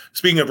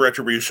speaking of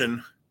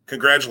Retribution,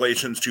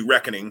 congratulations to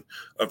Reckoning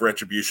of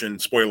Retribution.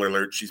 Spoiler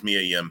alert, she's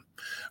Mia Yim.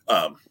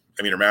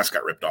 Her mask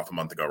got ripped off a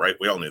month ago, right?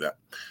 We all knew that.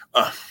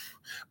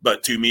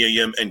 But to Mia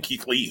Yim and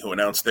Keith Lee, who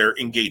announced their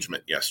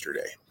engagement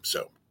yesterday.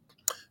 So,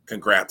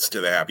 congrats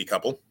to the happy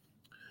couple.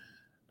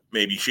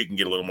 Maybe she can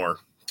get a little more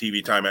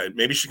TV time.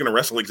 Maybe she's going to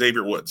wrestle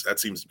Xavier Woods. That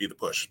seems to be the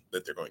push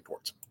that they're going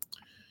towards.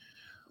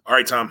 All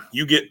right, Tom,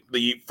 you get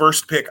the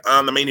first pick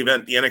on the main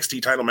event, the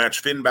NXT title match.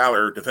 Finn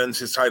Balor defends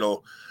his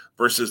title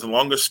versus the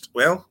longest,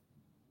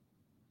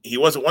 he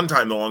was at one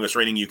time the longest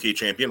reigning UK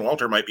champion.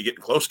 Walter might be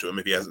getting close to him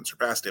if he hasn't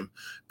surpassed him.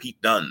 Pete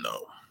Dunne,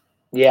 though.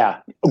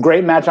 Yeah,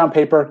 great match on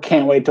paper.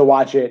 Can't wait to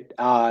watch it.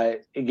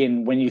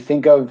 Again, when you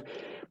think of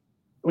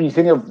when you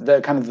think of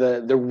the kind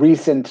of the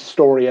recent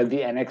story of the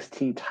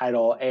NXT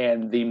title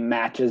and the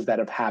matches that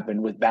have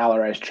happened with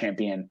Balor as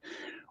champion,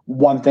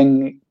 one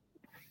thing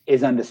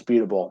is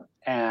undisputable,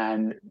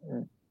 and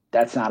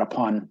that's not a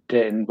pun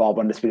to involve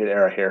Undisputed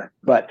Era here,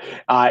 but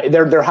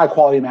they're high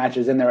quality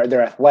matches, and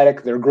they're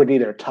athletic, they're gritty,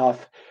 they're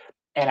tough,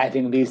 and I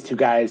think these two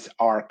guys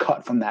are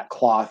cut from that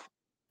cloth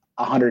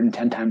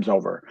 110 times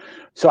over.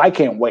 So I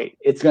can't wait.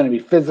 It's going to be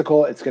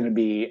physical. It's going to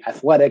be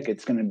athletic.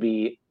 It's going to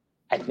be,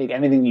 I think,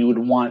 anything you would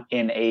want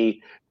in a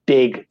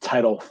big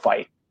title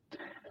fight.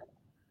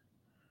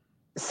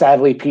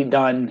 Sadly, Pete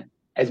Dunne,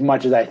 as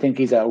much as I think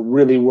he's a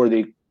really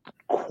worthy,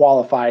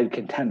 qualified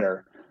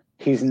contender,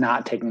 he's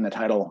not taking the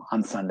title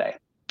on Sunday.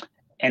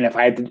 And if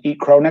I have to eat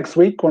crow next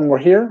week when we're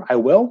here, I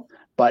will.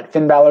 But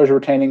Finn Balor is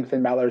retaining.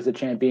 Finn Balor is the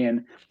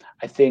champion.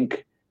 I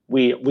think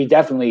we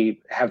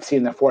definitely have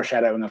seen the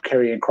foreshadowing of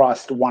Karrion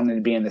Kross wanting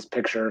to be in this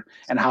picture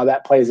and how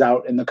that plays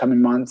out in the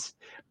coming months.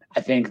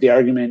 I think the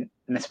argument,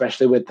 and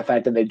especially with the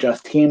fact that they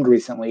just teamed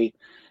recently,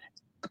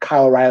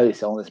 Kyle O'Reilly is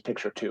still in this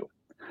picture too.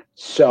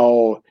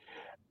 So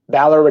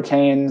Balor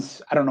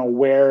retains. I don't know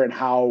where and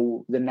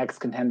how the next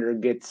contender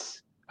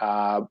gets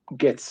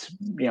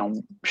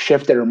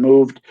shifted or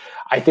moved.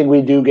 I think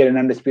we do get an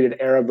Undisputed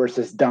Era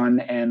versus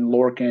Dunn and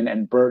Lorcan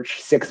and Birch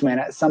 6-man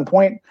at some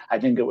point. I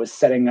think it was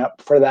setting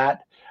up for that.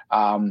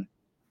 And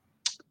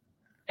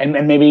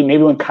maybe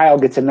when Kyle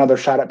gets another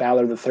shot at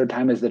Balor, the third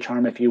time is the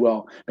charm, if you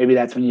will. Maybe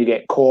that's when you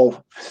get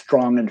Cole,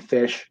 Strong, and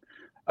Fish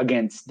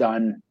against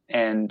Dunn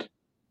and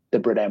the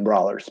Brit and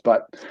Brawlers.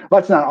 But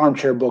let's not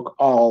armchair book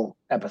all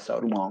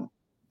episode long.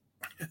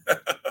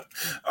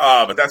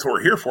 But that's what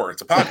we're here for.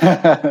 It's a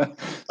podcast.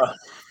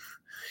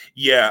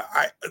 Yeah,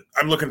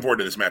 I'm looking forward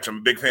to this match. I'm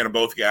a big fan of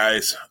both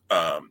guys.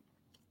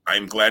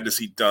 I'm glad to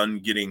see Dunn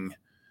getting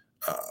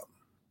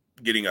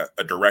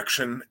a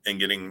direction and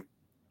getting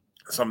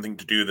something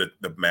to do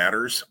that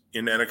matters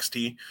in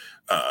NXT.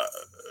 I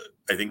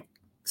think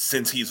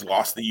since he's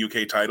lost the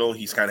UK title,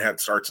 he's kind of had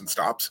starts and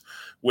stops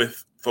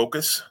with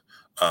focus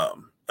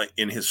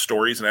in his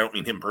stories. And I don't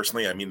mean him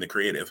personally, I mean the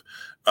creative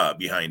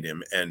behind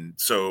him. And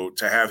so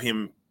to have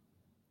him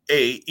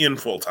A, in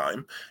full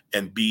time,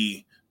 and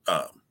B,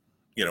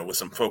 with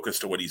some focus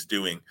to what he's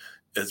doing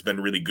has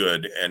been really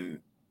good. And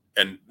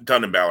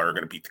Dunn and Balor are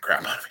going to beat the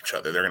crap out of each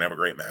other. They're going to have a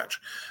great match.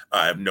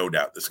 I have no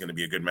doubt this is going to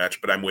be a good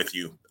match, but I'm with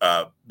you.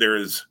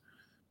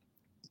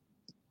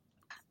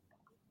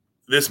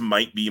 This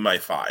might be my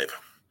 5.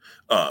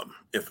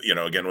 If,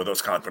 again, with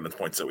those confidence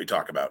points that we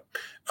talk about.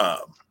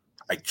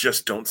 I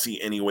just don't see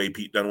any way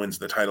Pete Dunne wins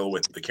the title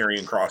with the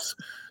Karrion Kross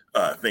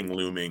thing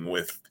looming,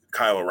 with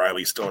Kyle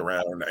O'Reilly still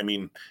around. I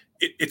mean,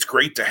 it's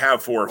great to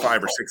have 4 or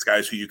 5 or 6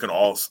 guys who you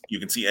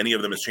can see any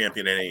of them as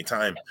champion at any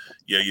time.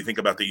 You think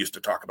about, they used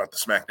to talk about the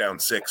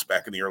SmackDown 6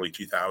 back in the early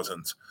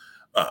 2000s,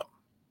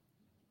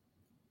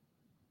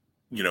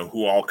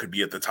 who all could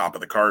be at the top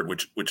of the card,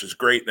 which is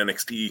great. And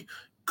NXT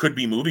could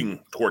be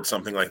moving towards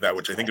something like that,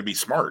 which I think would be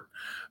smart.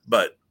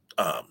 But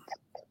I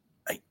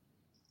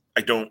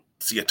don't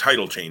see a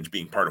title change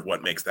being part of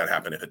what makes that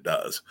happen if it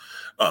does,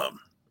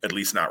 at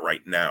least not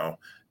right now.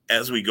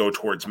 As we go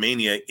towards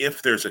Mania,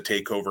 if there's a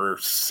takeover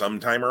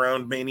sometime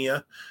around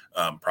Mania,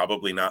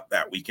 probably not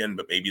that weekend,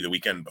 but maybe the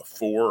weekend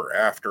before or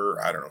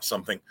after, I don't know,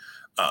 something.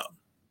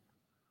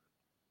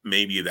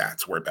 Maybe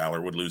that's where Balor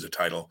would lose a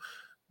title.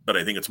 But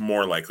I think it's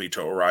more likely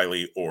to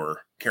O'Reilly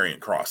or Karrion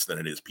Kross than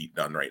it is Pete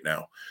Dunne right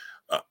now.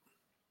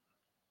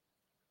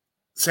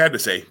 Sad to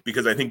say,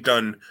 because I think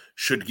Dunn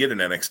should get an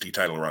NXT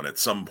title run at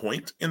some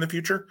point in the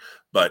future,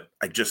 but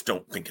I just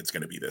don't think it's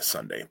going to be this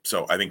Sunday.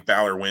 So I think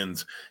Balor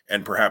wins,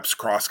 and perhaps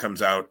Kross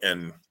comes out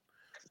and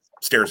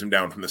stares him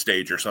down from the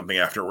stage or something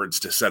afterwards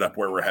to set up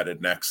where we're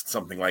headed next,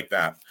 something like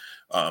that.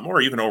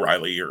 Or even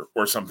O'Reilly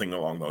or something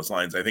along those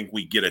lines. I think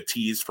we get a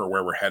tease for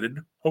where we're headed,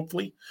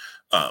 hopefully.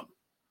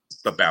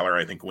 But Balor,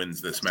 I think, wins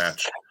this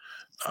match.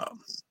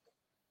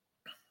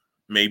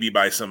 Maybe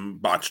by some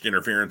botched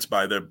interference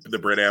by the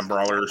Brit and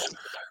Brawlers,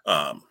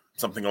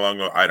 something along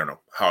the, I don't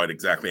know how it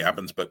exactly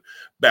happens, but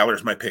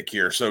Balor's my pick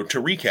here. So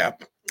to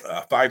recap,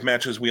 5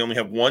 matches, we only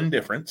have one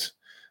difference.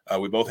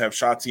 We both have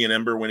Shotzi and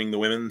Ember winning the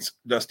women's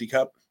Dusty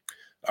Cup.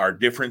 Our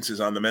difference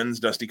is on the men's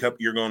Dusty Cup.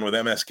 You're going with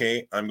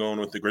MSK. I'm going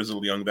with the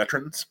Grizzled Young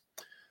Veterans.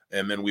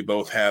 And then we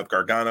both have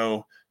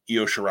Gargano,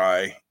 Io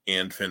Shirai,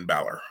 and Finn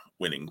Balor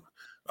winning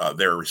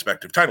their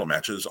respective title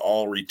matches,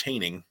 all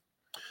retaining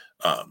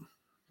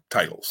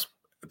titles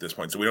at this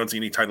point. So we don't see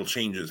any title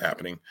changes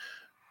happening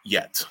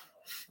yet.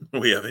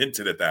 We have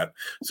hinted at that,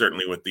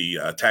 certainly with the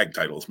tag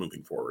titles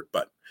moving forward,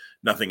 but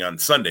nothing on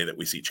Sunday that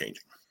we see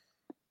changing.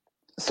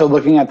 So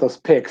looking at those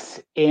picks,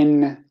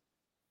 in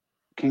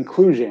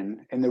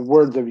conclusion, in the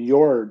words of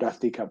your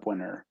Dusty Cup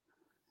winner,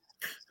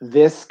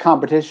 this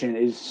competition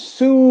is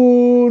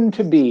soon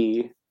to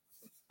be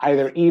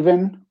either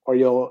even or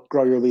you'll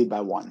grow your lead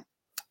by 1.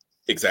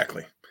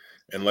 Exactly.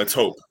 And let's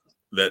hope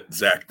that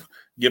Zach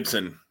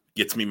Gibson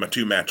gets me my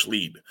 2-match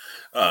lead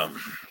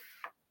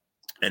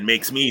and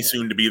makes me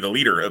soon to be the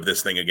leader of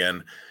this thing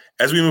again,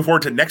 As we move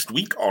forward to next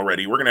week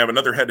already, we're going to have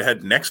another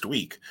head-to-head next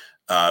week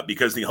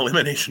because the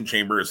Elimination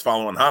Chamber is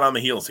following hot on the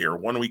heels here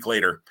 1 week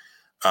later.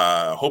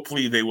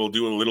 Hopefully they will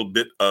do a little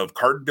bit of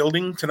card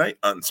building tonight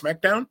on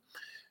SmackDown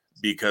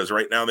because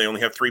right now they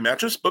only have 3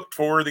 matches booked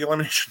for the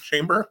Elimination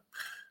Chamber.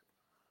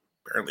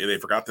 Apparently they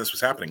forgot this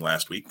was happening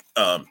last week.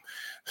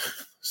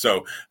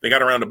 So they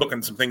got around to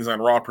booking some things on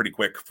Raw pretty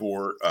quick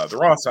for the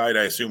Raw side.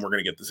 I assume we're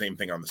going to get the same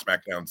thing on the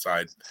SmackDown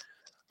side.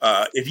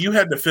 If you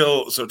had to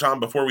fill, so Tom,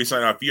 before we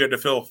sign off, if you had to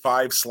fill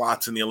 5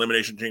 slots in the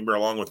Elimination Chamber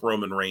along with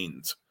Roman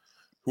Reigns,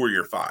 who are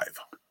your 5?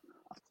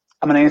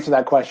 I'm going to answer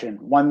that question.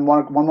 One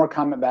more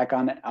comment back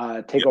on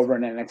TakeOver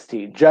in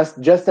NXT.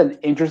 Just an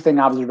interesting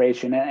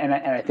observation, and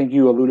I think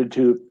you alluded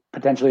to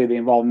potentially the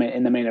involvement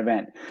in the main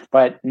event,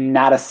 but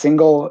not a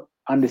single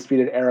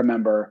Undisputed Era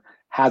member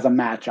has a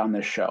match on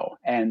this show,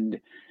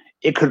 and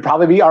it could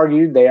probably be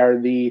argued they are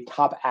the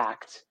top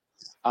act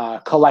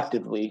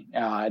collectively,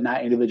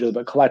 not individually,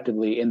 but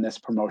collectively in this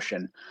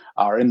promotion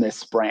or in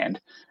this brand.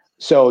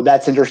 So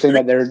that's interesting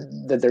that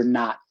they're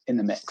not in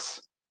the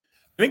mix.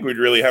 I think we'd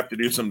really have to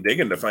do some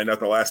digging to find out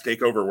the last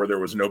TakeOver where there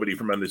was nobody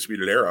from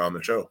Undisputed Era on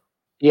the show.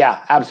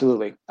 Yeah,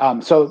 absolutely.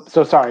 So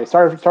sorry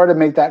to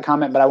make that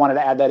comment, but I wanted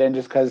to add that in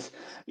just because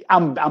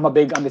I'm a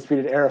big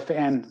Undisputed Era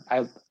fan.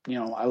 I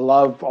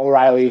love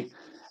O'Reilly,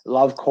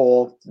 love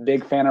Cole,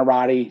 big fan of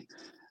Roddy.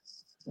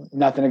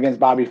 Nothing against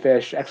Bobby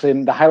Fish.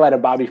 Actually, the highlight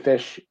of Bobby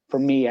Fish for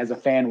me as a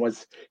fan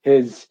was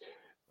the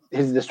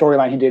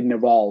storyline he did in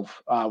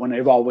Evolve, when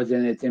Evolve was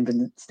in its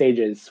infant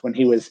stages, when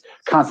he was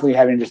constantly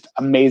having just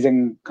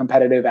amazing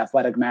competitive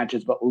athletic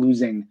matches, but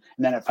losing,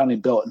 and then it finally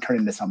built and turned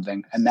into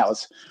something. And that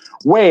was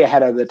way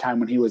ahead of the time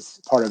when he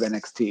was part of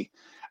NXT.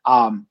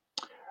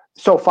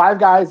 So 5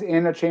 guys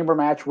in a chamber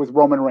match with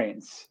Roman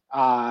Reigns.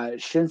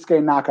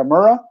 Shinsuke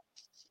Nakamura,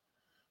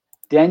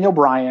 Daniel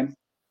Bryan,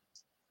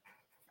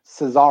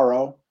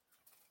 Cesaro,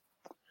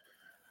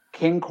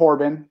 King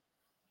Corbin,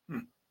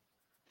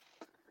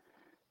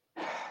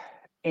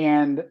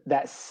 and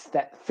that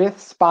 5th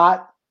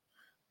spot,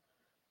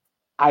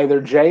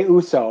 either Jey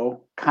Uso,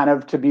 kind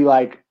of to be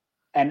like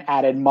an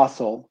added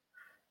muscle,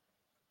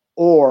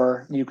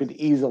 or you could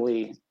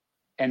easily,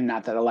 and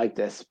not that I like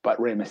this,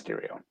 but Rey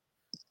Mysterio.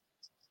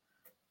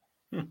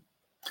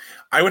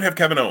 I would have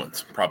Kevin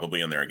Owens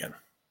probably in there again.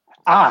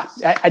 I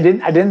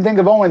didn't think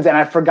of Owens, and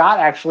I forgot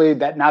actually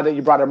that now that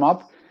you brought him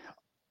up,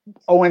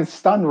 Owens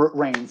stunned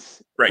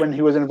Reigns when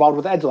he was involved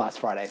with Edge last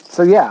Friday.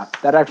 So yeah,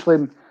 that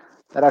actually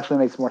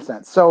makes more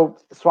sense. So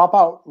swap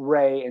out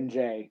Ray and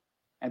Jay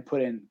and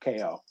put in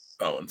KO.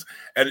 Owens.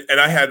 And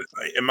I had,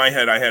 in my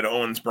head, I had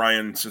Owens,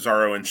 Bryan,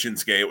 Cesaro, and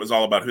Shinsuke. It was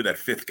all about who that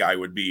 5th guy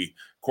would be.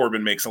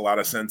 Corbin makes a lot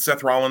of sense.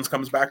 Seth Rollins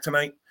comes back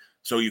tonight,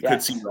 so you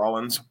could see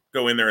Rollins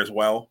go in there as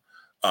well.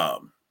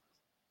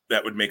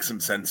 That would make some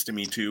sense to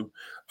me too.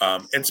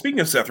 And speaking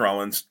of Seth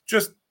Rollins,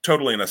 just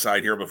totally an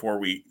aside here before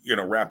we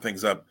wrap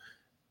things up.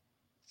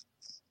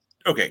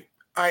 Okay,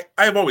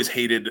 I've always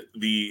hated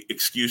the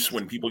excuse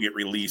when people get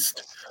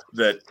released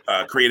that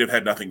creative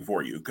had nothing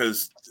for you,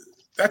 because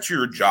that's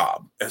your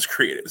job as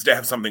creative, is to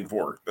have something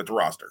for the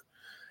roster.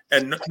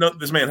 And no,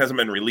 this man hasn't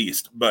been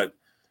released, but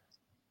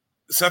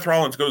Seth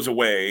Rollins goes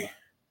away,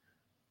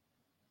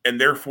 and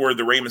therefore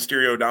the Rey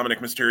Mysterio, Dominic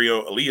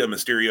Mysterio, Aaliyah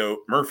Mysterio,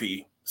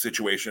 Murphy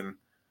situation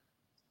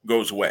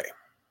goes away.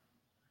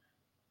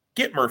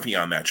 Get Murphy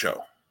on that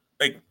show.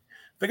 Like,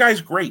 the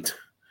guy's great.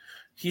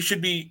 He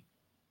should be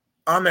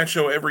on that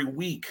show every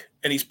week,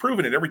 and he's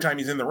proven it every time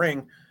he's in the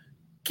ring.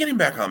 Get him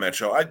back on that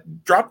show. I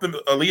dropped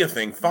the Aaliyah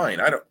thing, fine.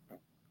 I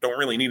don't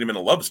really need him in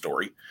a love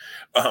story,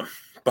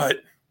 but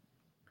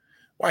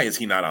why is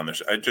he not on the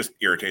show? It just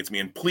irritates me.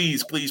 And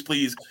please, please,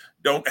 please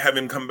don't have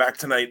him come back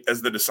tonight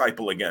as the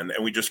disciple again,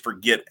 and we just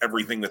forget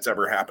everything that's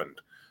ever happened.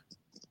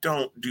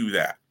 Don't do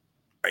that.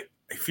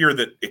 I fear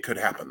that it could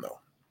happen, though.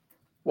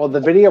 Well, the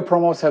video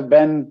promos have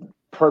been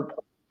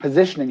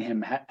positioning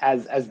him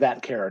as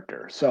that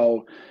character.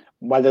 So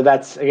whether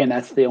that's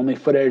the only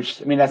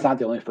footage. I mean, that's not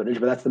the only footage,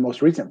 but that's the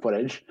most recent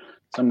footage.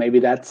 So maybe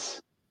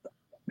that's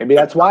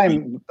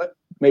why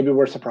maybe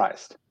we're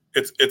surprised.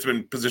 It's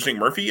been positioning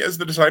Murphy as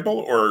the disciple,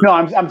 or no?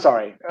 I'm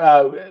sorry,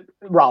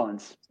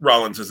 Rollins.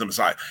 Rollins is the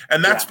Messiah,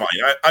 and that's fine.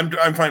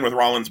 I'm fine with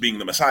Rollins being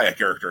the Messiah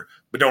character,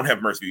 but don't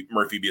have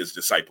Murphy be his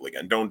disciple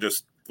again. Don't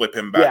just flip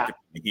him back to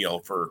the heel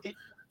for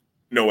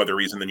no other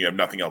reason than you have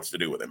nothing else to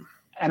do with him.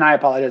 And I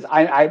apologize.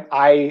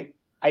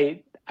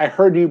 I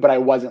heard you, but I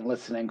wasn't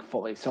listening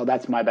fully, so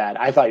that's my bad.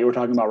 I thought you were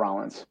talking about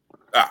Rollins.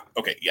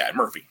 Okay, yeah,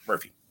 Murphy.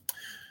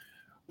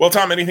 Well,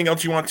 Tom, anything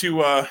else you want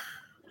to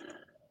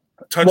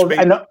touch base?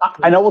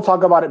 I know we'll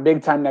talk about it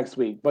big time next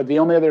week, but the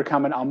only other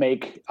comment I'll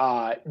make,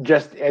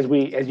 just as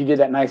you did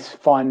that nice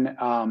fun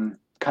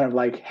kind of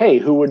like, hey,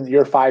 who would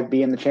your 5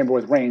 be in the chamber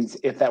with Reigns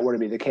if that were to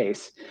be the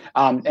case?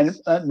 And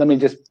let me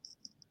just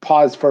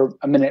pause for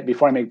a minute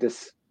before I make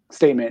this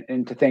statement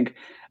and to think,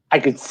 I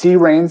could see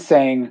Reigns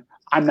saying,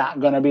 I'm not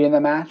going to be in the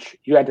match.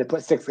 You had to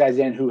put 6 guys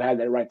in who had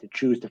the right to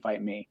choose to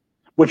fight me,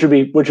 which would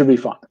be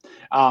fun,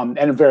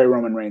 and very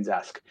Roman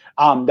Reigns-esque.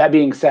 That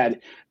being said,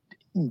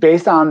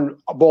 based on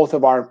both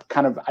of our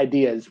kind of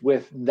ideas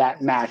with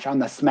that match on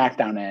the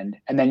SmackDown end,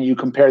 and then you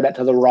compare that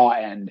to the Raw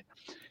end,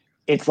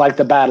 it's like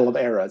the battle of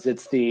eras.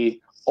 It's the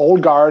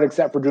old guard,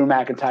 except for Drew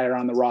McIntyre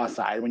on the Raw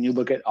side. When you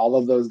look at all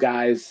of those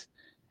guys,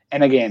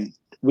 and again,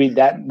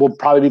 that will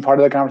probably be part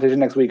of the conversation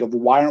next week of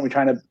why aren't we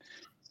trying to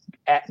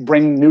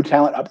bring new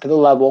talent up to the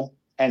level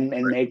and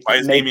make why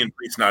is Damian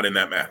Priest not in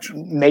that match?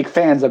 Make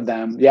fans of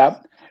them.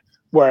 Yep.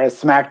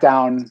 Whereas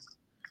SmackDown,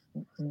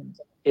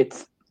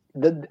 it's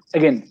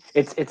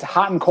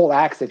hot and cold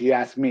axe, if you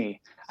ask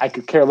me. I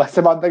could care less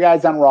about the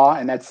guys on Raw,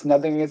 and that's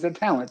nothing against their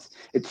talents.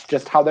 It's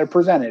just how they're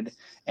presented,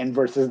 and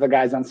versus the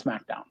guys on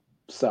SmackDown.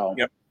 So,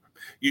 yep.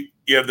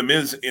 You have the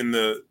Miz in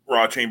the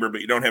Raw chamber, but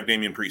you don't have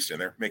Damian Priest in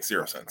there. Makes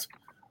zero sense.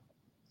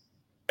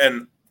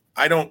 And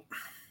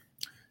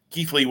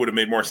Keith Lee would have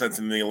made more sense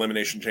in the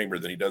Elimination Chamber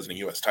than he does in a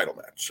U.S. title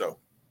match. So,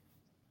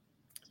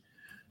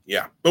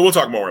 yeah, but we'll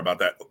talk more about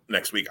that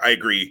next week. I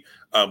agree.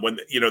 When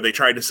they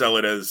tried to sell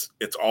it as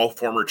it's all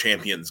former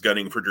champions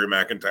gunning for Drew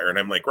McIntyre, and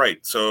I'm like,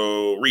 right,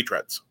 so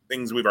retreads,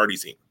 things we've already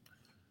seen.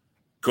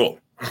 Cool.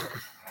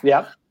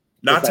 Yeah.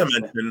 Not to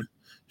mention,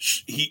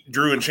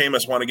 Drew and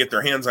Sheamus want to get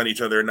their hands on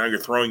each other, and now you're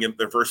throwing in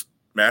their first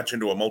match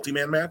into a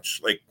multi-man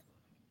match. Like,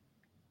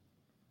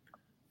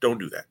 don't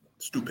do that.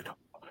 Stupid.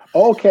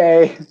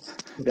 Okay.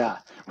 Yeah.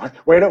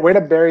 Way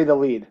to bury the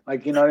lead.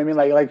 Like, you know what I mean?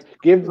 Like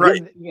give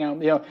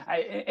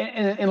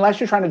unless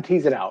you're trying to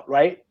tease it out,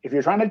 right? If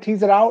you're trying to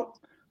tease it out,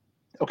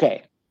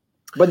 okay.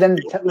 But then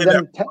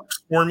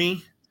for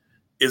me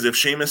is if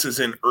Sheamus is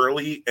in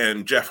early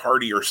and Jeff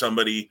Hardy or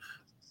somebody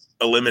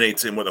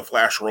eliminates him with a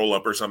flash roll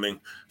up or something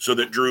so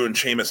that Drew and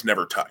Sheamus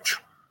never touch.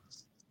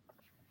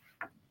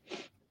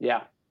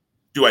 Yeah.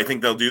 Do I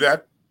think they'll do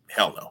that?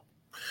 Hell no.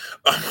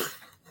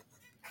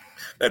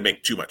 That'd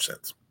make too much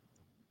sense.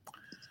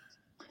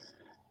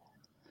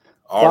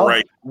 All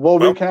right. We'll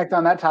reconnect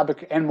on that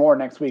topic and more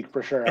next week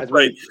for sure. As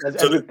right. we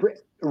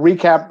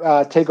recap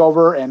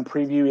Takeover and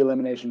preview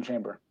Elimination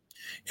Chamber.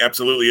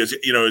 Absolutely. As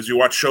you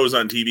watch shows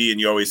on TV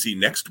and you always see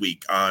next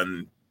week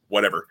on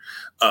whatever.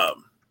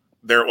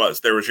 There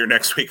was your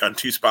next week on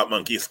Two Spot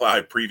Monkeys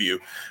live preview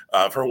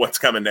for what's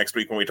coming next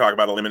week when we talk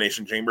about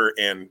Elimination Chamber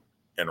and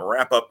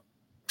wrap up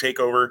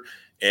Takeover.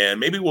 And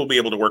maybe we'll be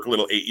able to work a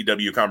little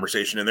AEW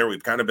conversation in there.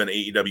 We've kind of been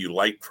AEW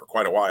light for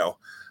quite a while.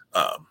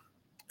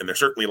 And there's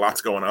certainly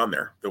lots going on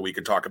there that we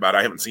could talk about.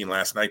 I haven't seen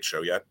last night's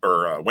show yet,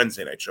 or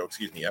Wednesday night show,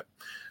 yet.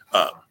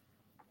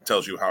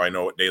 Tells you how I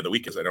know what day of the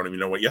week is. I don't even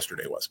know what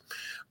yesterday was.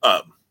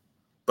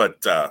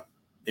 But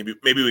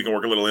maybe we can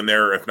work a little in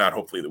there. If not,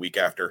 hopefully the week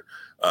after,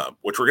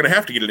 which we're going to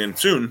have to get it in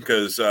soon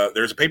because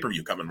there's a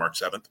pay-per-view coming March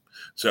 7th.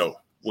 So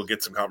we'll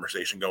get some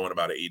conversation going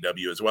about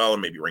AEW as well,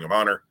 and maybe Ring of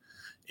Honor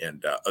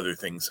and other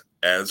things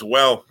as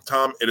well.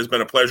 Tom, it has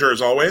been a pleasure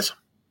as always.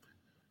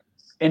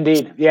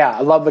 Indeed. Yeah,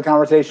 I love the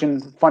conversation.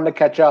 Fun to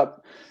catch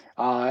up.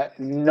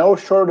 No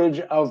shortage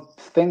of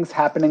things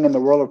happening in the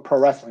world of pro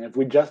wrestling if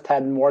we just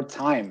had more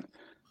time.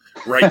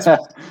 Right.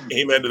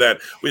 Amen to that.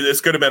 This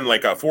could have been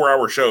like a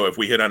 4-hour show if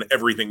we hit on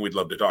everything we'd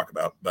love to talk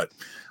about, but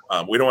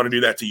we don't want to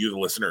do that to you, the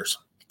listeners,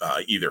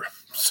 either.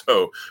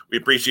 So we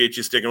appreciate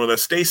you sticking with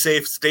us. Stay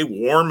safe, stay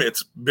warm.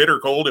 It's bitter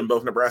cold in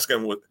both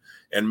Nebraska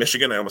and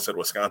Michigan. I almost said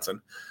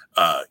Wisconsin.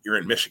 You're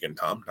in Michigan,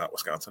 Tom, not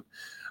Wisconsin.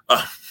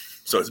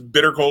 So it's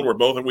bitter cold where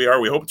both of we are.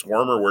 We hope it's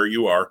warmer where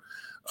you are.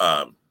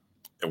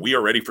 And we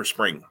are ready for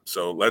spring.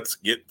 So let's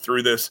get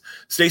through this.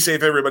 Stay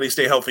safe, everybody.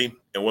 Stay healthy.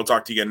 And we'll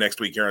talk to you again next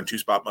week here on Two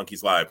Spot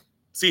Monkeys Live.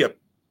 See ya.